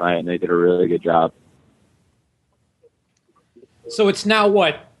penalties last night, and they did a really good job. So it's now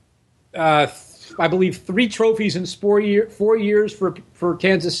what? I believe 3 trophies in 4 years for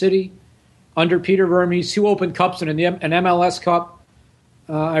Kansas City under Peter Vermes, 2 Open Cups and an MLS Cup.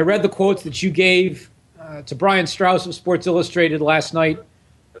 I read the quotes that you gave to Brian Strauss of Sports Illustrated last night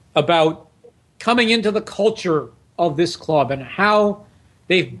about coming into the culture of this club and how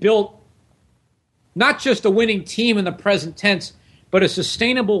they've built not just a winning team in the present tense, but a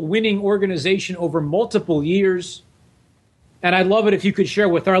sustainable winning organization over multiple years. And I'd love it if you could share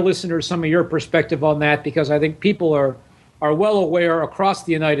with our listeners some of your perspective on that, because I think people are well aware across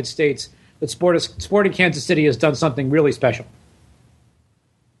the United States that Sporting Kansas City has done something really special.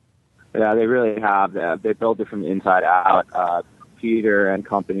 Yeah, they really have. They built it from the inside out. Peter and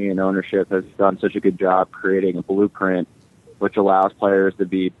company and ownership has done such a good job creating a blueprint which allows players to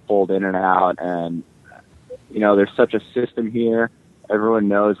be pulled in and out. And, you know, there's such a system here. Everyone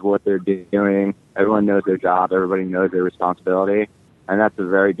knows what they're doing. Everyone knows their job. Everybody knows their responsibility. And that's a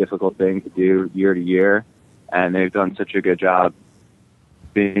very difficult thing to do year to year. And they've done such a good job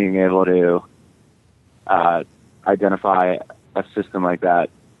being able to identify a system like that.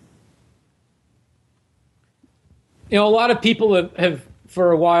 You know, a lot of people have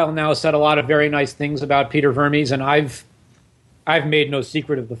for a while now said a lot of very nice things about Peter Vermes, and I've made no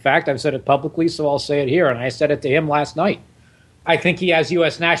secret of the fact. I've said it publicly, so I'll say it here, and I said it to him last night. I think he has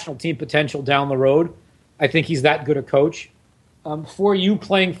U.S. national team potential down the road. I think he's that good a coach. For you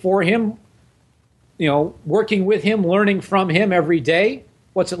playing for him, you know, working with him, learning from him every day,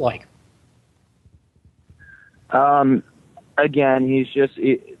 what's it like? Again, he's just...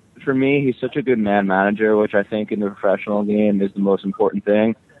 For me, he's such a good man manager, which I think in the professional game is the most important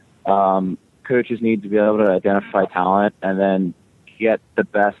thing. Coaches need to be able to identify talent and then get the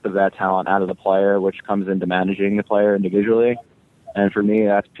best of that talent out of the player, which comes into managing the player individually. And for me,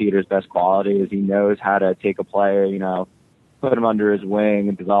 that's Peter's best quality, is he knows how to take a player, you know, put him under his wing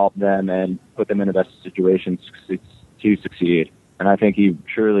and develop them and put them in the best situations to succeed. And I think he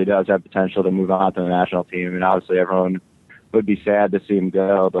truly does have potential to move on to the national team. And obviously everyone would be sad to see him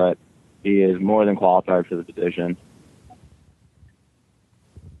go, but he is more than qualified for the position.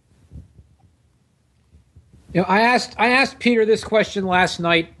 You know, I asked Peter this question last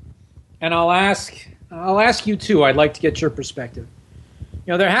night, and I'll ask you too. I'd like to get your perspective.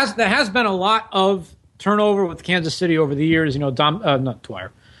 You know, there has been a lot of turnover with Kansas City over the years. Not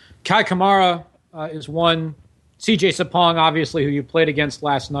Dwyer. Kai Kamara is one. CJ Sapong, obviously, who you played against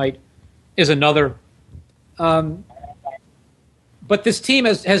last night, is another. But this team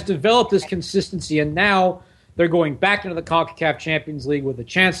has developed this consistency, and now they're going back into the CONCACAF Champions League with a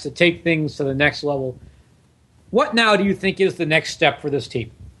chance to take things to the next level. What now do you think is the next step for this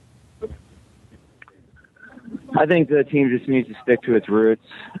team? I think the team just needs to stick to its roots.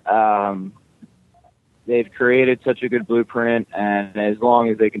 They've created such a good blueprint, and as long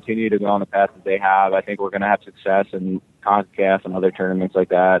as they continue to go on the path that they have, I think we're going to have success in CONCACAF and other tournaments like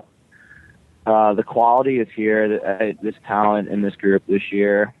that. The quality is here. This talent in this group this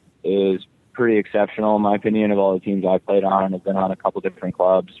year is pretty exceptional, in my opinion, of all the teams I've played on and have been on a couple different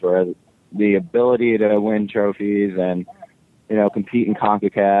clubs, where the ability to win trophies and compete in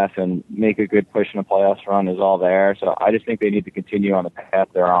CONCACAF and make a good push in a playoffs run is all there. So I just think they need to continue on the path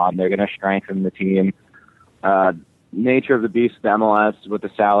they're on. They're going to strengthen the team. Nature of the beast of MLS with the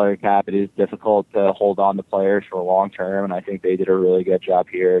salary cap, it is difficult to hold on to players for long term, and I think they did a really good job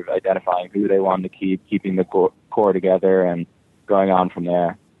here of identifying who they wanted to keep, keeping the core together, and going on from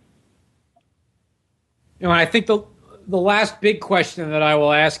there. And I think the last big question that I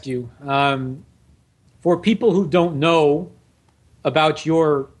will ask you, for people who don't know about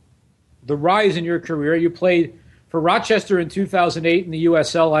the rise in your career, you played for Rochester in 2008 in the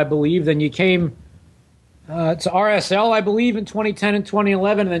USL, I believe. Then you came to RSL, I believe, in 2010 and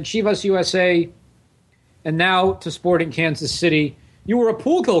 2011, and then Chivas USA, and now to Sporting Kansas City. You were a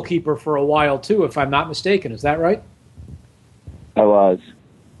pool goalkeeper for a while, too, if I'm not mistaken. Is that right? I was.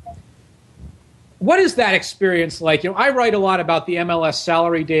 What is that experience like? I write a lot about the MLS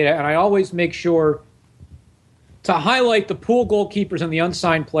salary data, and I always make sure to highlight the pool goalkeepers and the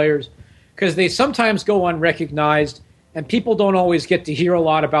unsigned players because they sometimes go unrecognized, and people don't always get to hear a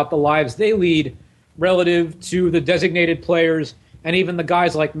lot about the lives they lead relative to the designated players and even the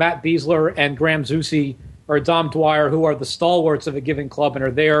guys like Matt Beasler and Graham Zusi or Dom Dwyer, who are the stalwarts of a given club and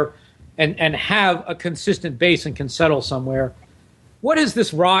are there and have a consistent base and can settle somewhere. What has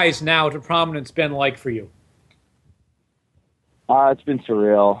this rise now to prominence been like for you? It's been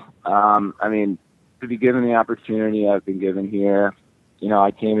surreal. To be given the opportunity I've been given here,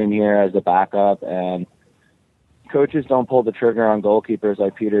 I came in here as a backup, and coaches don't pull the trigger on goalkeepers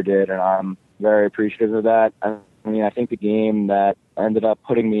like Peter did, and I'm very appreciative of that. I think the game that ended up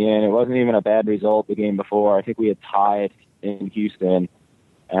putting me in, it wasn't even a bad result the game before. I think we had tied in Houston,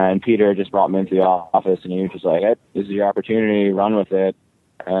 and Peter just brought me into the office, and he was just like, hey, this is your opportunity, run with it.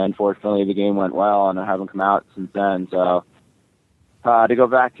 And fortunately, the game went well, and I haven't come out since then. So to go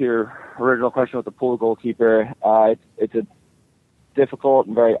back to your original question with the pool goalkeeper, it's a difficult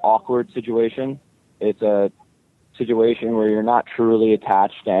and very awkward situation. It's a situation where you're not truly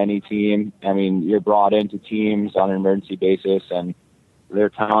attached to any team. You're brought into teams on an emergency basis, and they're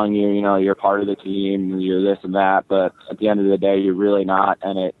telling you, you're part of the team, you're this and that, but at the end of the day, you're really not,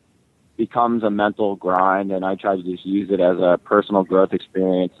 and it becomes a mental grind, and I try to just use it as a personal growth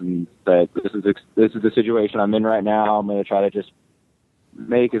experience, and that this is the situation I'm in right now. I'm going to try to just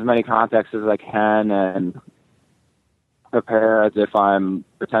make as many contacts as I can and prepare as if I'm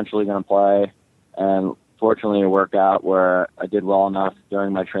potentially going to play, and fortunately, it worked out where I did well enough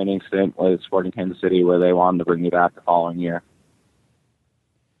during my training stint with Sporting Kansas City where they wanted to bring me back the following year.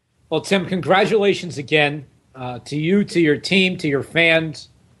 Well, Tim, congratulations again to you, to your team, to your fans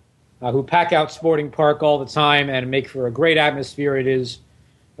who pack out Sporting Park all the time and make for a great atmosphere. It is,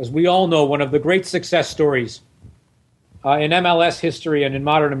 as we all know, one of the great success stories in MLS history and in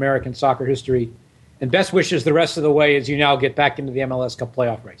modern American soccer history. And best wishes the rest of the way as you now get back into the MLS Cup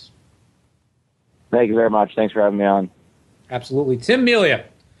playoff race. Thank you very much. Thanks for having me on. Absolutely. Tim Melia,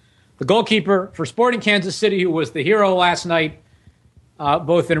 the goalkeeper for Sporting Kansas City, who was the hero last night,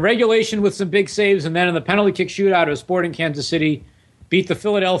 both in regulation with some big saves and then in the penalty kick shootout of Sporting Kansas City, beat the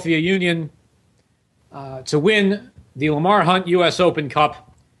Philadelphia Union to win the Lamar Hunt U.S. Open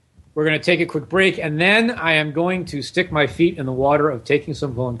Cup. We're going to take a quick break, and then I am going to stick my feet in the water of taking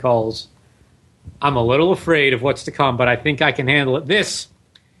some phone calls. I'm a little afraid of what's to come, but I think I can handle it. This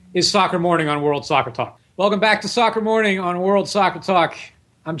is Soccer Morning on World Soccer Talk. Welcome back to Soccer Morning on World Soccer Talk.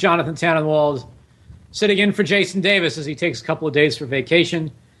 I'm Jonathan Tannenwald, sitting in for Jason Davis as he takes a couple of days for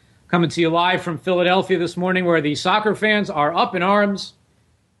vacation. Coming to you live from Philadelphia this morning, where the soccer fans are up in arms.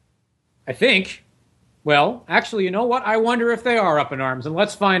 I think. Well, actually, you know what? I wonder if they are up in arms, and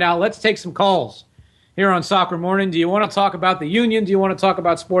let's find out. Let's take some calls here on Soccer Morning. Do you want to talk about the Union? Do you want to talk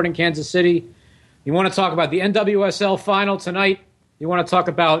about Sporting Kansas City? You want to talk about the NWSL final tonight? You want to talk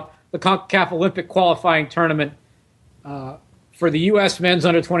about the CONCACAF Olympic qualifying tournament for for the U.S. men's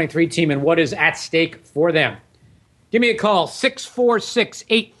under-23 team and what is at stake for them. Give me a call.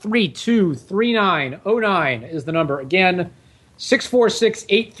 646-832-3909 is the number. Again,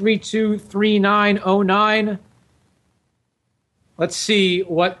 646-832-3909. Let's see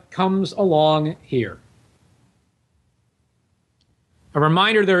what comes along here. A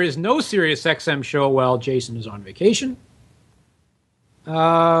reminder, there is no Sirius XM show while Jason is on vacation.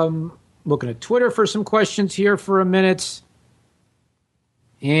 Looking at Twitter for some questions here for a minute.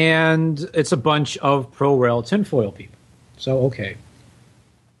 And it's a bunch of Pro Rail tinfoil people. So, okay.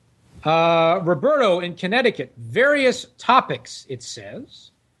 Roberto in Connecticut. Various topics, it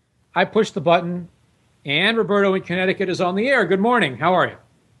says. I push the button, and Roberto in Connecticut is on the air. Good morning. How are you?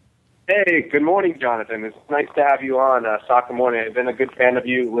 Hey, good morning, Jonathan. It's nice to have you on Soccer Morning. I've been a good fan of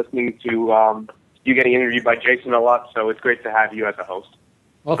you, listening to you getting interviewed by Jason a lot, so it's great to have you as a host.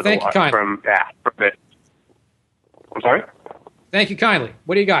 Well, thank you kindly. I'm sorry? Thank you kindly.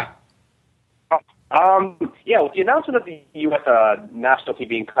 What do you got? With the announcement of the U.S. national team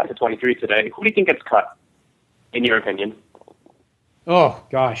being cut to 23 today, who do you think gets cut, in your opinion? Oh,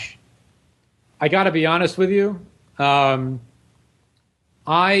 gosh. I got to be honest with you. I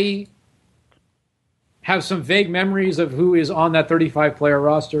have some vague memories of who is on that 35-player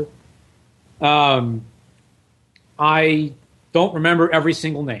roster. I don't remember every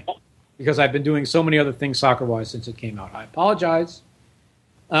single name because I've been doing so many other things soccer-wise since it came out. I apologize.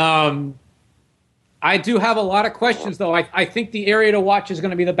 I do have a lot of questions, though. I think the area to watch is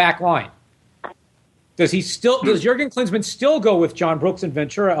going to be the back line. Does Jurgen Klinsmann still go with John Brooks and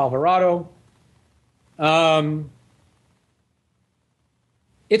Ventura Alvarado?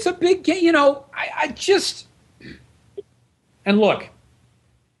 It's a big game, and look,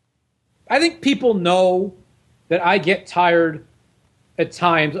 I think people know that I get tired at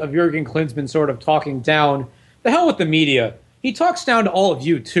times of Jurgen Klinsmann sort of talking down. The hell with the media. He talks down to all of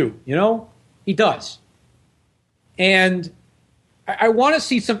you, too, He does. And I want to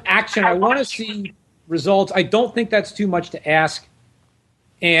see some action. I want to see results. I don't think that's too much to ask.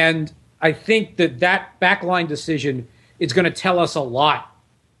 And I think that backline decision is going to tell us a lot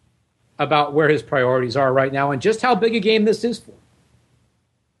about where his priorities are right now and just how big a game this is for.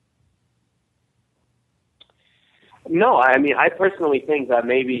 No, I personally think that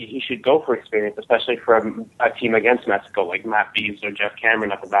maybe he should go for experience, especially for a team against Mexico, like Matt Beaves or Jeff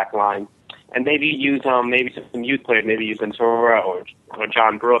Cameron at the back line. And maybe use maybe some youth players, maybe use Ventura or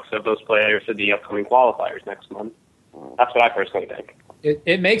John Brooks of those players for the upcoming qualifiers next month. That's what I personally think.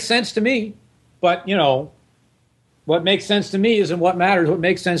 It makes sense to me, but, what makes sense to me isn't what matters. What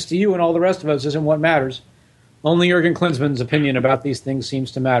makes sense to you and all the rest of us isn't what matters. Only Jurgen Klinsmann's opinion about these things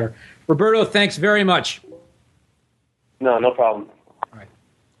seems to matter. Roberto, thanks very much. No problem. All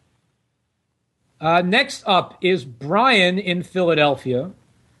right. Next up is Brian in Philadelphia,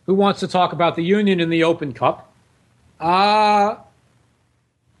 who wants to talk about the Union in the Open Cup. I've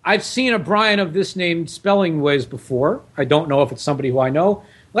seen a Brian of this name spelling ways before. I don't know if it's somebody who I know.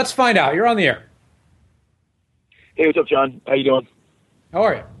 Let's find out. You're on the air. Hey, what's up, John? How you doing? How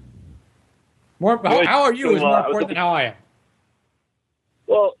are you? How are you is more important than how I am.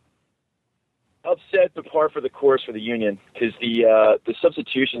 Well, upset but par for the course for the Union because the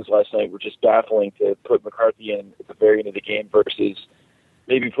substitutions last night were just baffling to put McCarthy in at the very end of the game versus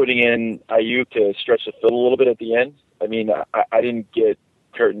maybe putting in Ayuk to stretch the field a little bit at the end. I mean, I didn't get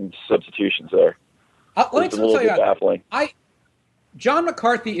Curtin's substitutions there. Let me tell you, baffling. John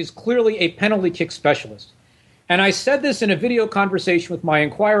McCarthy is clearly a penalty kick specialist. And I said this in a video conversation with my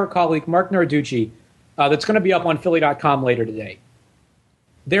Inquirer colleague, Mark Narducci, that's going to be up on Philly.com later today.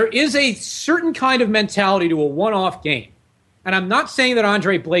 There is a certain kind of mentality to a one-off game. And I'm not saying that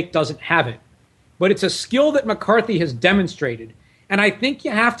Andre Blake doesn't have it, but it's a skill that McCarthy has demonstrated. And I think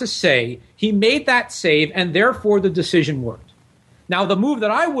you have to say he made that save, and therefore the decision worked. Now, the move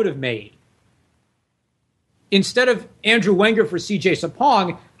that I would have made, instead of Andrew Wenger for C.J.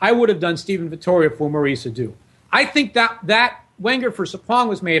 Sapong, I would have done Steven Vittoria for Maurice Adu. I think that Wenger for Sapong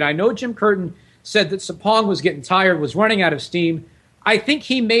was made. I know Jim Curtin said that Sapong was getting tired, was running out of steam. I think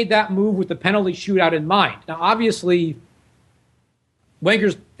he made that move with the penalty shootout in mind. Now, obviously,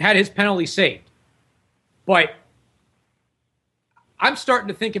 Wenger's had his penalty saved. But I'm starting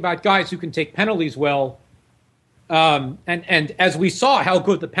to think about guys who can take penalties well. And as we saw how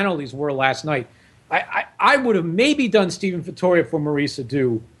good the penalties were last night, I would have maybe done Steven Vittoria for Maurice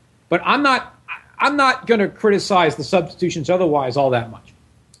Adu, but I'm not going to criticize the substitutions otherwise all that much.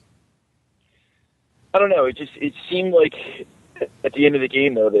 I don't know. It seemed like at the end of the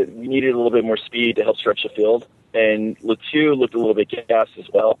game, though, that we needed a little bit more speed to help stretch the field, and Letou looked a little bit gassed as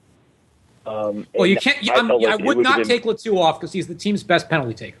well. Well, you can't. I would not take Latou off because he's the team's best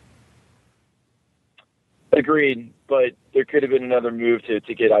penalty taker. Agreed, but there could have been another move to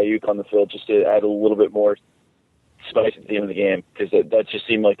get Ayuk on the field just to add a little bit more spice at the end of the game, because that just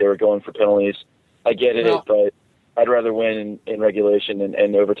seemed like they were going for penalties. I get it, but I'd rather win in regulation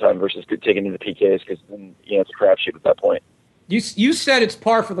and overtime versus taking into PKs, because then it's a crapshoot at that point. You said it's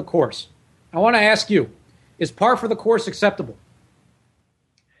par for the course. I want to ask you, is par for the course acceptable?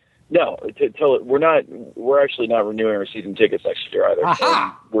 No, we're actually not renewing our season tickets next year either.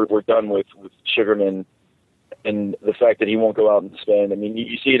 Aha! We're done with Sugarman and the fact that he won't go out and spend. I mean,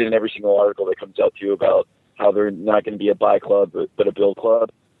 you see it in every single article that comes out too about how they're not going to be a buy club but a build club.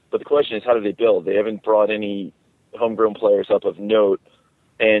 But the question is, how do they build? They haven't brought any homegrown players up of note.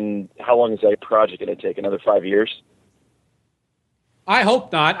 And how long is that project going to take? Another 5 years? I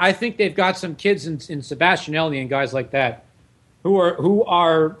hope not. I think they've got some kids in Sebastianelli and guys like that who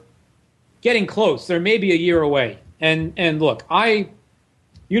are getting close. They're maybe a year away. And look,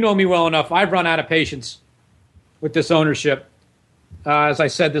 you know me well enough. I've run out of patience with this ownership. As I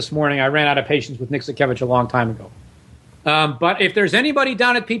said this morning, I ran out of patience with Nick Sakevich a long time ago. But if there's anybody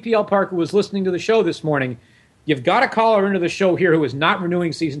down at PPL Park who was listening to the show this morning, you've got a caller into the show here who is not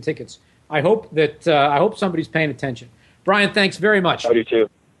renewing season tickets. I hope somebody's paying attention. Brian, thanks very much. I do too.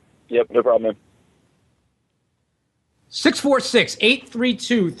 Yep, no problem, man.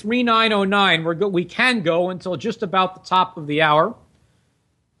 646-832-3909. We can go until just about the top of the hour.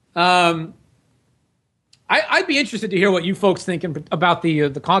 I'd be interested to hear what you folks think about the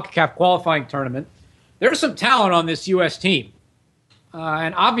CONCACAF qualifying tournament. There's some talent on this U.S. team.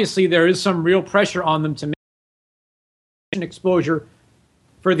 And obviously there is some real pressure on them to make exposure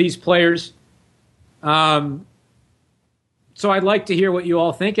for these players. So I'd like to hear what you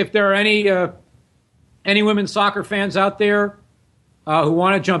all think. If there are any women's soccer fans out there who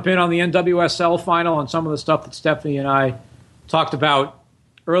want to jump in on the NWSL final and some of the stuff that Stephanie and I talked about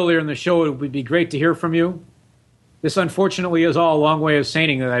earlier in the show, it would be great to hear from you. This, unfortunately, is all a long way of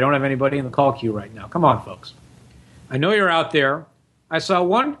saying that I don't have anybody in the call queue right now. Come on, folks. I know you're out there. I saw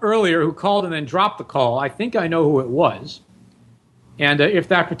one earlier who called and then dropped the call. I think I know who it was. And if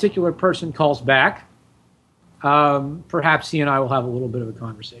that particular person calls back, perhaps he and I will have a little bit of a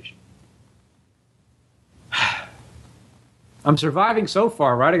conversation. I'm surviving so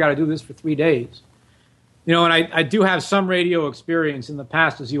far, right? I got to do this for 3 days. And I do have some radio experience in the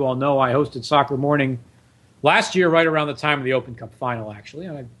past. As you all know, I hosted Soccer Morning last year, right around the time of the Open Cup final, actually.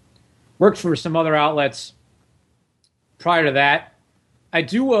 And I worked for some other outlets prior to that. I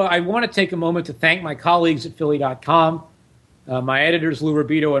want to take a moment to thank my colleagues at Philly.com, my editors, Lou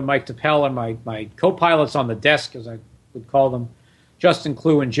Rubito and Mike Tappel, and my co-pilots on the desk, as I would call them, Justin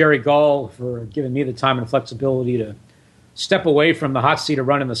Clue and Jerry Gall, for giving me the time and flexibility to step away from the hot seat of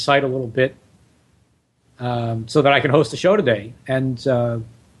running the site a little bit so that I can host the show today and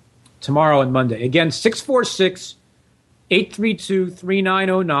tomorrow and Monday. Again,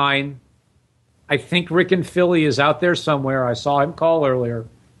 646-832-3909. I think Rick in Philly is out there somewhere. I saw him call earlier.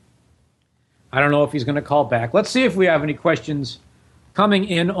 I don't know if he's going to call back. Let's see if we have any questions coming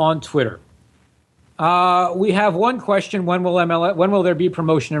in on Twitter. We have one question. When will there be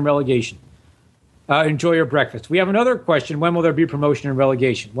promotion and relegation? Enjoy your breakfast. We have another question. When will there be promotion and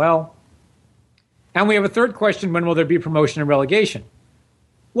relegation? Well, and we have a third question. When will there be promotion and relegation?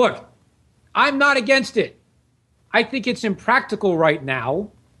 Look, I'm not against it. I think it's impractical right now,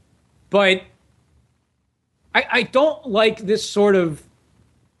 but I don't like this sort of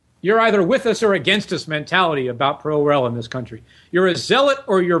you're either with us or against us mentality about pro rel in this country. You're a zealot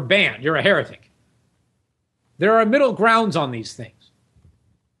or you're banned. You're a heretic. There are middle grounds on these things.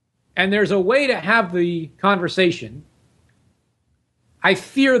 And there's a way to have the conversation. I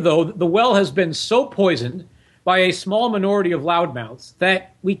fear, though, that the well has been so poisoned by a small minority of loudmouths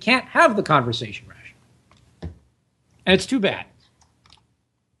that we can't have the conversation rational. And it's too bad.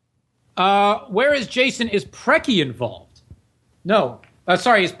 Where is Jason? Is Preki involved? No.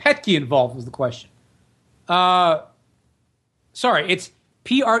 Sorry, is Petke involved was the question. Sorry, it's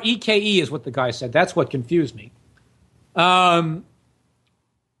Preke is what the guy said. That's what confused me. I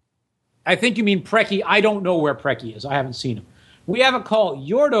think you mean Preki. I don't know where Preki is. I haven't seen him. We have a call.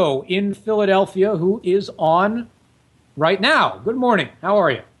 Yordo in Philadelphia, who is on right now. Good morning. How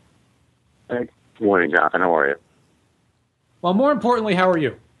are you? Hey, good morning, Jonathan. How are you? Well, more importantly, how are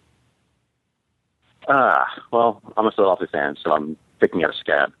you? Well, I'm a Philadelphia fan, so I'm picking out a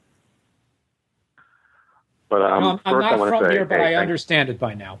scab. But I'm not from here, but I thanks. understand it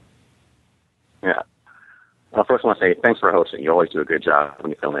by now. Yeah. Well, first I want to say thanks for hosting. You always do a good job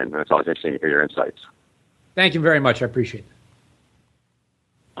when you fill in, and it's always interesting to hear your insights. Thank you very much. I appreciate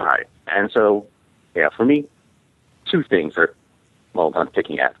All right. And so, yeah, for me, two things are, well, I'm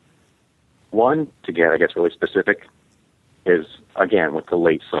picking at. One, to get, I guess, really specific, is, again, with the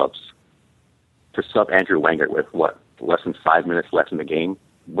late subs. To sub Andrew Wenger with, less than 5 minutes left in the game,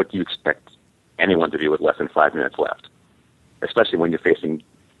 what do you expect anyone to do with less than 5 minutes left? Especially when you're facing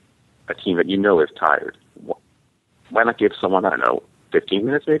a team that you know is tired. Why not give someone, I don't know, 15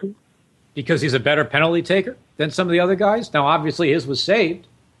 minutes maybe? Because he's a better penalty taker than some of the other guys? Now, obviously, his was saved,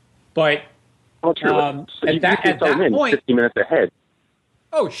 but Well, true. So at that point... 15 minutes ahead.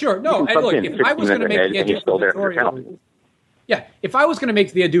 Oh, sure. No, and look, if I was going to make the Edu Vittoria move... Yeah, if I was going to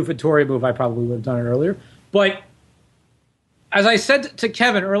make the Edu Vittoria move, I probably would have done it earlier. But as I said to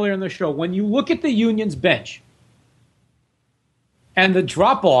Kevin earlier in the show, when you look at the Union's bench and the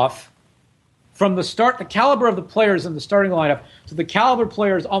drop-off from the start, the caliber of the players in the starting lineup to the caliber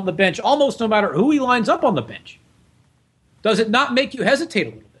players on the bench, almost no matter who he lines up on the bench, does it not make you hesitate a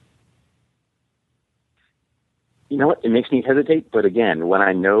little bit? You know what? It makes me hesitate, but again, when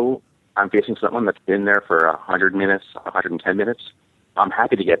I know I'm facing someone that's been there for 100 minutes, 110 minutes, I'm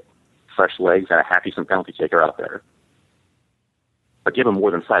happy to get fresh legs and a half-decent penalty taker out there. But give him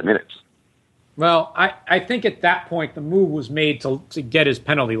more than 5 minutes. Well, I think at that point the move was made to get his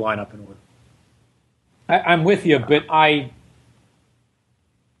penalty lineup in order. I'm with you, but I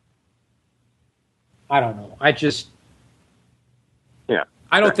don't know. I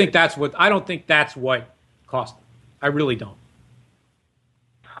don't think that's what cost him. I really don't.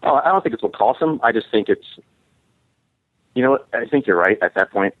 Oh, I don't think it's what cost him. I just think it's, you know what? I think you're right. At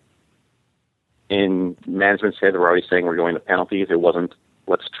that point, in management's head, they're already saying we're going to penalties. It wasn't,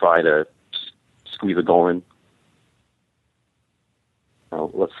 let's try to squeeze a goal in.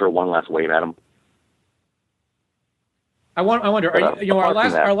 Let's throw one last wave at him. I wonder.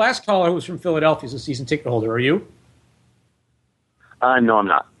 Our last caller who was from Philadelphia is a season ticket holder. Are you? No, I'm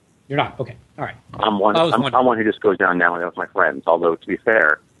not. You're not. Okay. All right. I'm one who just goes down now with my friends. Although to be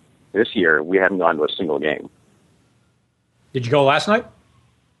fair, this year we haven't gone to a single game. Did you go last night?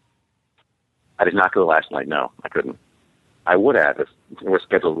 I did not go last night. No, I couldn't. I would have if it were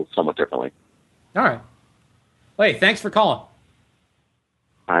scheduled somewhat differently. All right. Hey, thanks for calling. All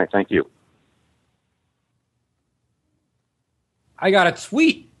right. Thank you. I got a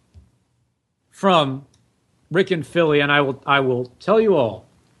tweet from Rick in Philly, and I will tell you all.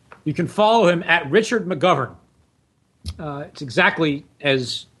 You can follow him at Richard McGovern. It's exactly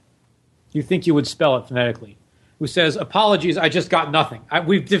as you think you would spell it phonetically. Who says, apologies, I just got nothing.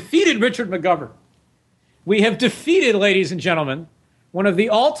 We've defeated Richard McGovern. We have defeated, ladies and gentlemen, one of the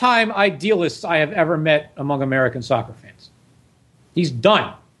all-time idealists I have ever met among American soccer fans. He's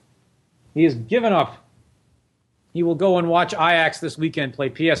done. He has given up. He will go and watch Ajax this weekend play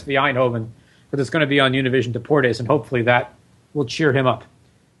PSV Eindhoven, because it's going to be on Univision Deportes, and hopefully that will cheer him up.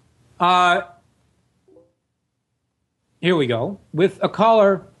 Here we go. With a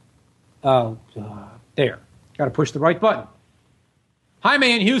caller. There. Got to push the right button.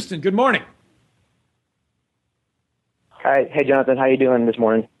 Jaime in Houston, good morning. Hi. Hey, Jonathan. How you doing this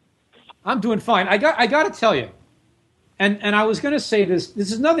morning? I'm doing fine. I got to tell you, and I was going to say this.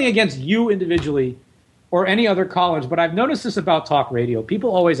 This is nothing against you individually or any other callers, but I've noticed this about talk radio.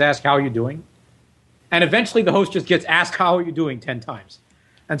 People always ask, how are you doing? And eventually the host just gets asked, how are you doing 10 times?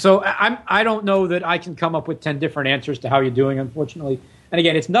 And so I don't know that I can come up with 10 different answers to how you're doing, unfortunately. And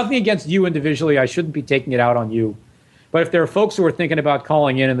again, it's nothing against you individually. I shouldn't be taking it out on you. But if there are folks who are thinking about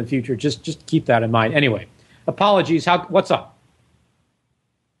calling in the future, just keep that in mind. Anyway, apologies. What's up?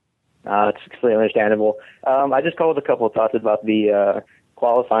 It's completely understandable. I just called with a couple of thoughts about the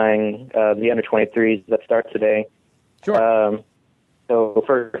qualifying, the under-23s that starts today. Sure. So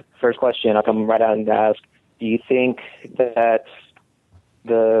first question, I'll come right out and ask, do you think that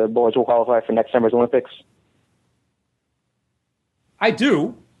the boys will qualify for next summer's Olympics? I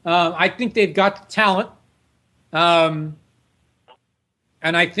do. I think they've got the talent. And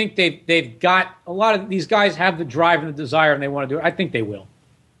I think they've got a lot of these guys have the drive and the desire and they want to do it. I think they will.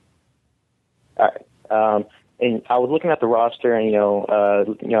 All right. And I was looking at the roster and, I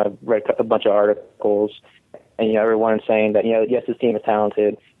read a bunch of articles and, everyone's saying that, yes, this team is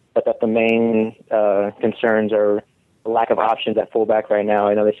talented, but that the main concerns are the lack of options at fullback right now.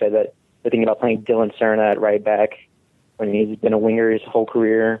 I know they said that they're thinking about playing Dylan Cerna at right back when he's been a winger his whole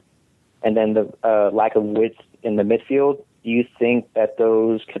career, and then the lack of width in the midfield. Do you think that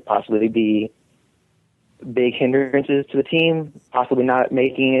those could possibly be big hindrances to the team, possibly not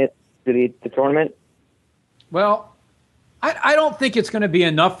making it to the tournament? Well, I don't think it's going to be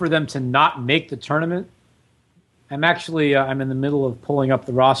enough for them to not make the tournament. I'm actually I'm in the middle of pulling up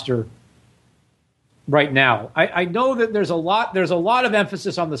the roster right now. I know that there's a lot of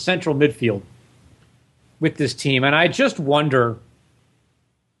emphasis on the central midfield with this team, and I just wonder,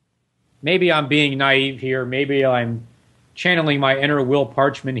 maybe I'm being naive here, maybe I'm channeling my inner Will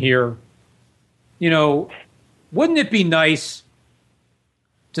Parchman here. Wouldn't it be nice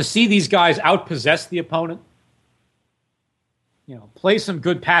to see these guys outpossess the opponent? Play some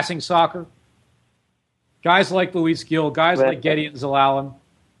good passing soccer. Guys like Luis Gil, guys like Gideon Zelalem.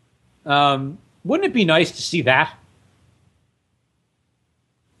 Wouldn't it be nice to see that?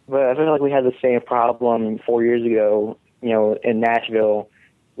 But I feel like we had the same problem 4 years ago. In Nashville,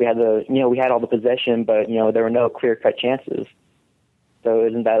 we had all the possession, but there were no clear-cut chances. So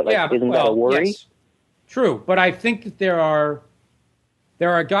isn't that a worry? Yes. True, but I think that there are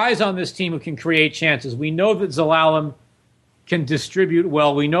guys on this team who can create chances. We know that Zelalem can distribute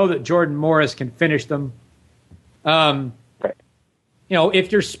well. We know that Jordan Morris can finish them. Right.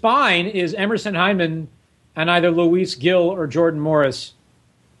 If your spine is Emerson Hyndman and either Luis Gil or Jordan Morris,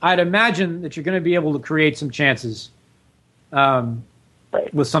 I'd imagine that you're going to be able to create some chances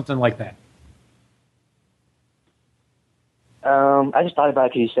with something like that. I just thought about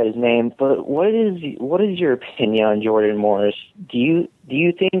it because you said his name, but what is your opinion on Jordan Morris? Do you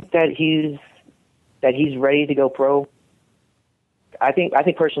think that he's ready to go pro? I think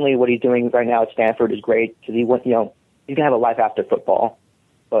personally what he's doing right now at Stanford is great because he went, he's gonna have a life after football.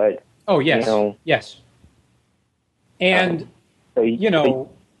 But yes, and sorry,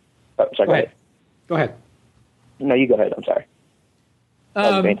 go ahead. No, you go ahead. I'm sorry.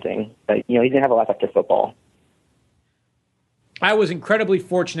 That's the main thing. He's gonna have a life after football. I was incredibly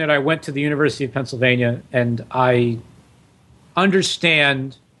fortunate. I went to the University of Pennsylvania, and I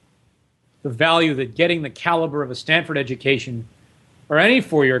understand the value that getting the caliber of a Stanford education or any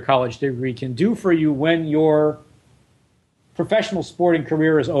four-year college degree can do for you when your professional sporting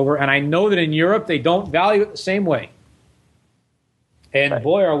career is over. And I know that in Europe, they don't value it the same way. And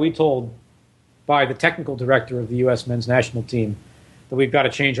boy, are we told by the technical director of the U.S. men's national team that we've got to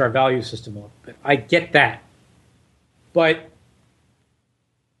change our value system a little bit. I get that. But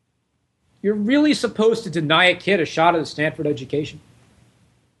you're really supposed to deny a kid a shot at a Stanford education?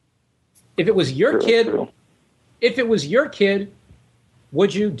 If it was your kid,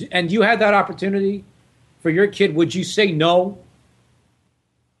 would you, and you had that opportunity for your kid, would you say no?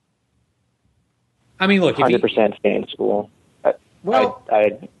 I mean, look, 100% stay in school. I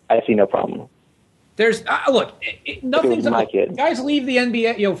see no problem. There's nothing's my kid. Guys leave the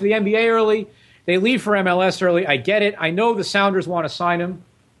NBA, for the NBA early. They leave for MLS early. I get it. I know the Sounders want to sign him.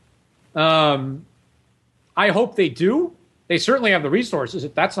 I hope they do. They certainly have the resources.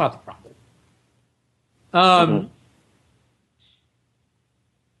 If that's not the problem.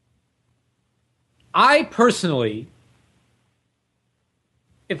 I personally,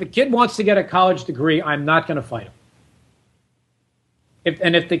 if a kid wants to get a college degree, I'm not going to fight him.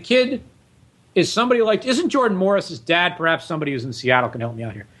 If the kid is somebody like, isn't Jordan Morris's dad, perhaps somebody who's in Seattle can help me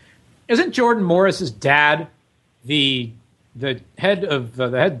out here, isn't Jordan Morris's dad the head of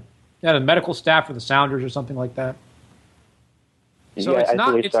the medical staff for the Sounders or something like that? So it's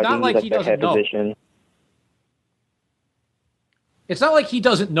not like he doesn't know. Position. It's not like he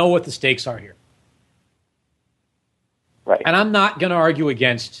doesn't know what the stakes are here. Right. And I'm not going to argue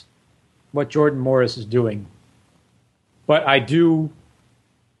against what Jordan Morris is doing. But I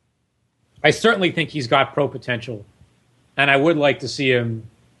certainly think he's got pro potential. And I would like to see him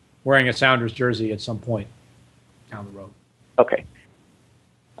wearing a Sounders jersey at some point down the road. Okay.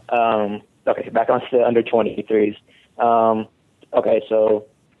 Back on to the under 23s. Okay, so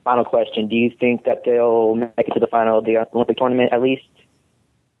final question. Do you think that they'll make it to the final of the Olympic tournament at least?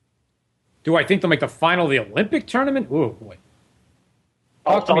 Do I think they'll make the final of the Olympic tournament? Ooh, boy.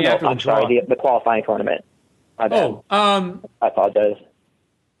 Talk to me after the draw. Sorry, the qualifying tournament. My bad. I apologize.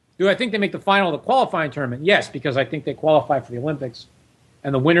 Do I think they make the final of the qualifying tournament? Yes, because I think they qualify for the Olympics,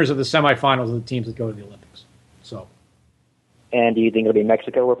 and the winners of the semifinals are the teams that go to the Olympics. So. And do you think it'll be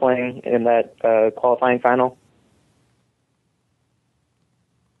Mexico we're playing in that qualifying final?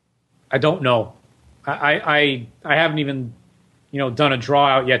 I don't know. I haven't even done a draw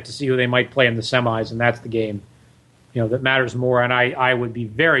out yet to see who they might play in the semis, and that's the game that matters more. And I would be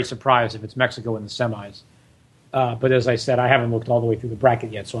very surprised if it's Mexico in the semis. But as I said, I haven't looked all the way through the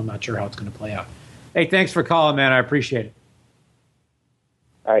bracket yet, so I'm not sure how it's going to play out. Hey, thanks for calling, man. I appreciate it.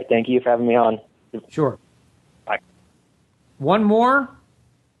 All right, thank you for having me on. Sure. Bye. One more.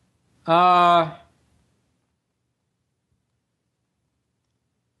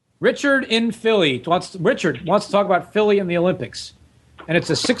 Richard in Philly wants to talk about Philly and the Olympics. And it's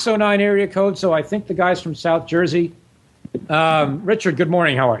a 609 area code, so I think the guy's from South Jersey. Richard, good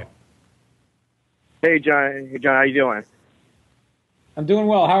morning. How are you? Hey, John. Hey, John, how you doing? I'm doing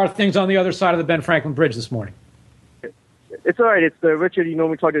well. How are things on the other side of the Ben Franklin Bridge this morning? It's all right. It's Richard. You know,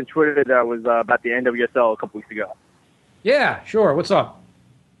 we talked on Twitter that was about the NWSL a couple weeks ago. Yeah, sure. What's up?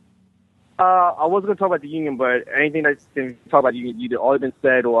 I wasn't going to talk about the union, but anything that's been talk about the union, either all been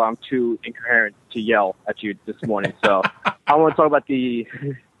said or I'm too incoherent to yell at you this morning. So I want to talk about the.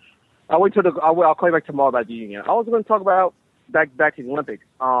 I'll call you back tomorrow about the union. I was going to talk about back to the Olympics.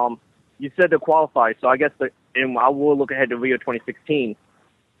 You said to qualify, so I guess and I will look ahead to Rio 2016.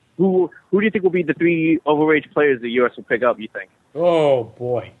 Who do you think will be the 3 overage players the U.S. will pick up? You think? Oh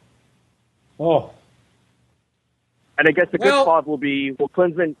boy. Oh. And I guess the good part will be, will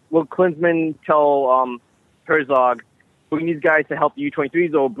Klinsman tell Herzog, bring these guys to help the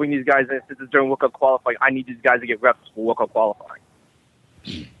U23s, or bring these guys in since it's during World Cup qualifying? I need these guys to get reps for World Cup qualifying.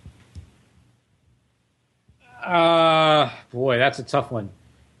 Boy, that's a tough one.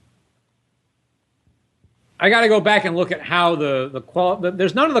 I got to go back and look at how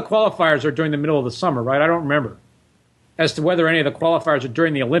there's none of the qualifiers are during the middle of the summer, right? I don't remember as to whether any of the qualifiers are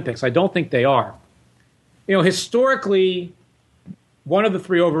during the Olympics. I don't think they are. You know, historically, one of the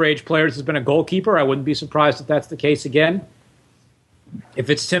 3 overage players has been a goalkeeper. I wouldn't be surprised if that's the case again. If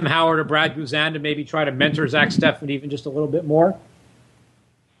it's Tim Howard or Brad Guzan to maybe try to mentor Zach Steffen even just a little bit more.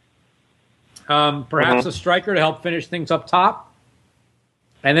 Perhaps a striker to help finish things up top.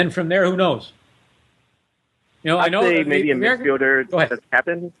 And then from there, who knows? You know, I know say maybe a midfielder that's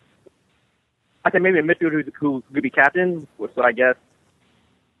captain. I think maybe a midfielder who could be captain. So I guess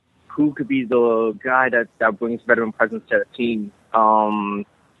who could be the guy that brings veteran presence to the team? I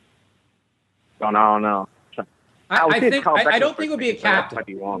don't know. I don't think it would be a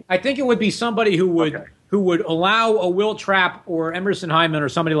captain. I think it would be somebody who would allow a Will Trapp or Emerson Hyman or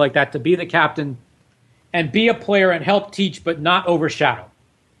somebody like that to be the captain and be a player and help teach but not overshadow.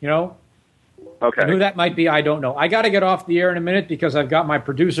 You know? Okay. And who that might be, I don't know. I got to get off the air in a minute because I've got my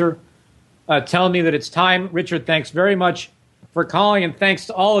producer telling me that it's time. Richard, thanks very much for calling, and thanks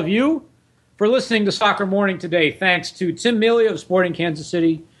to all of you for listening to Soccer Morning today. Thanks to Tim Melia of Sporting Kansas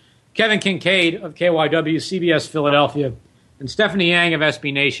City, Kevin Kinkead of KYW, CBS Philadelphia, and Stephanie Yang of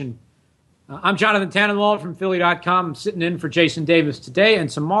SBNation. I'm Jonathan Tannenwald from Philly.com. I'm sitting in for Jason Davis today and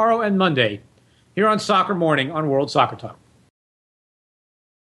tomorrow and Monday here on Soccer Morning on World Soccer Talk.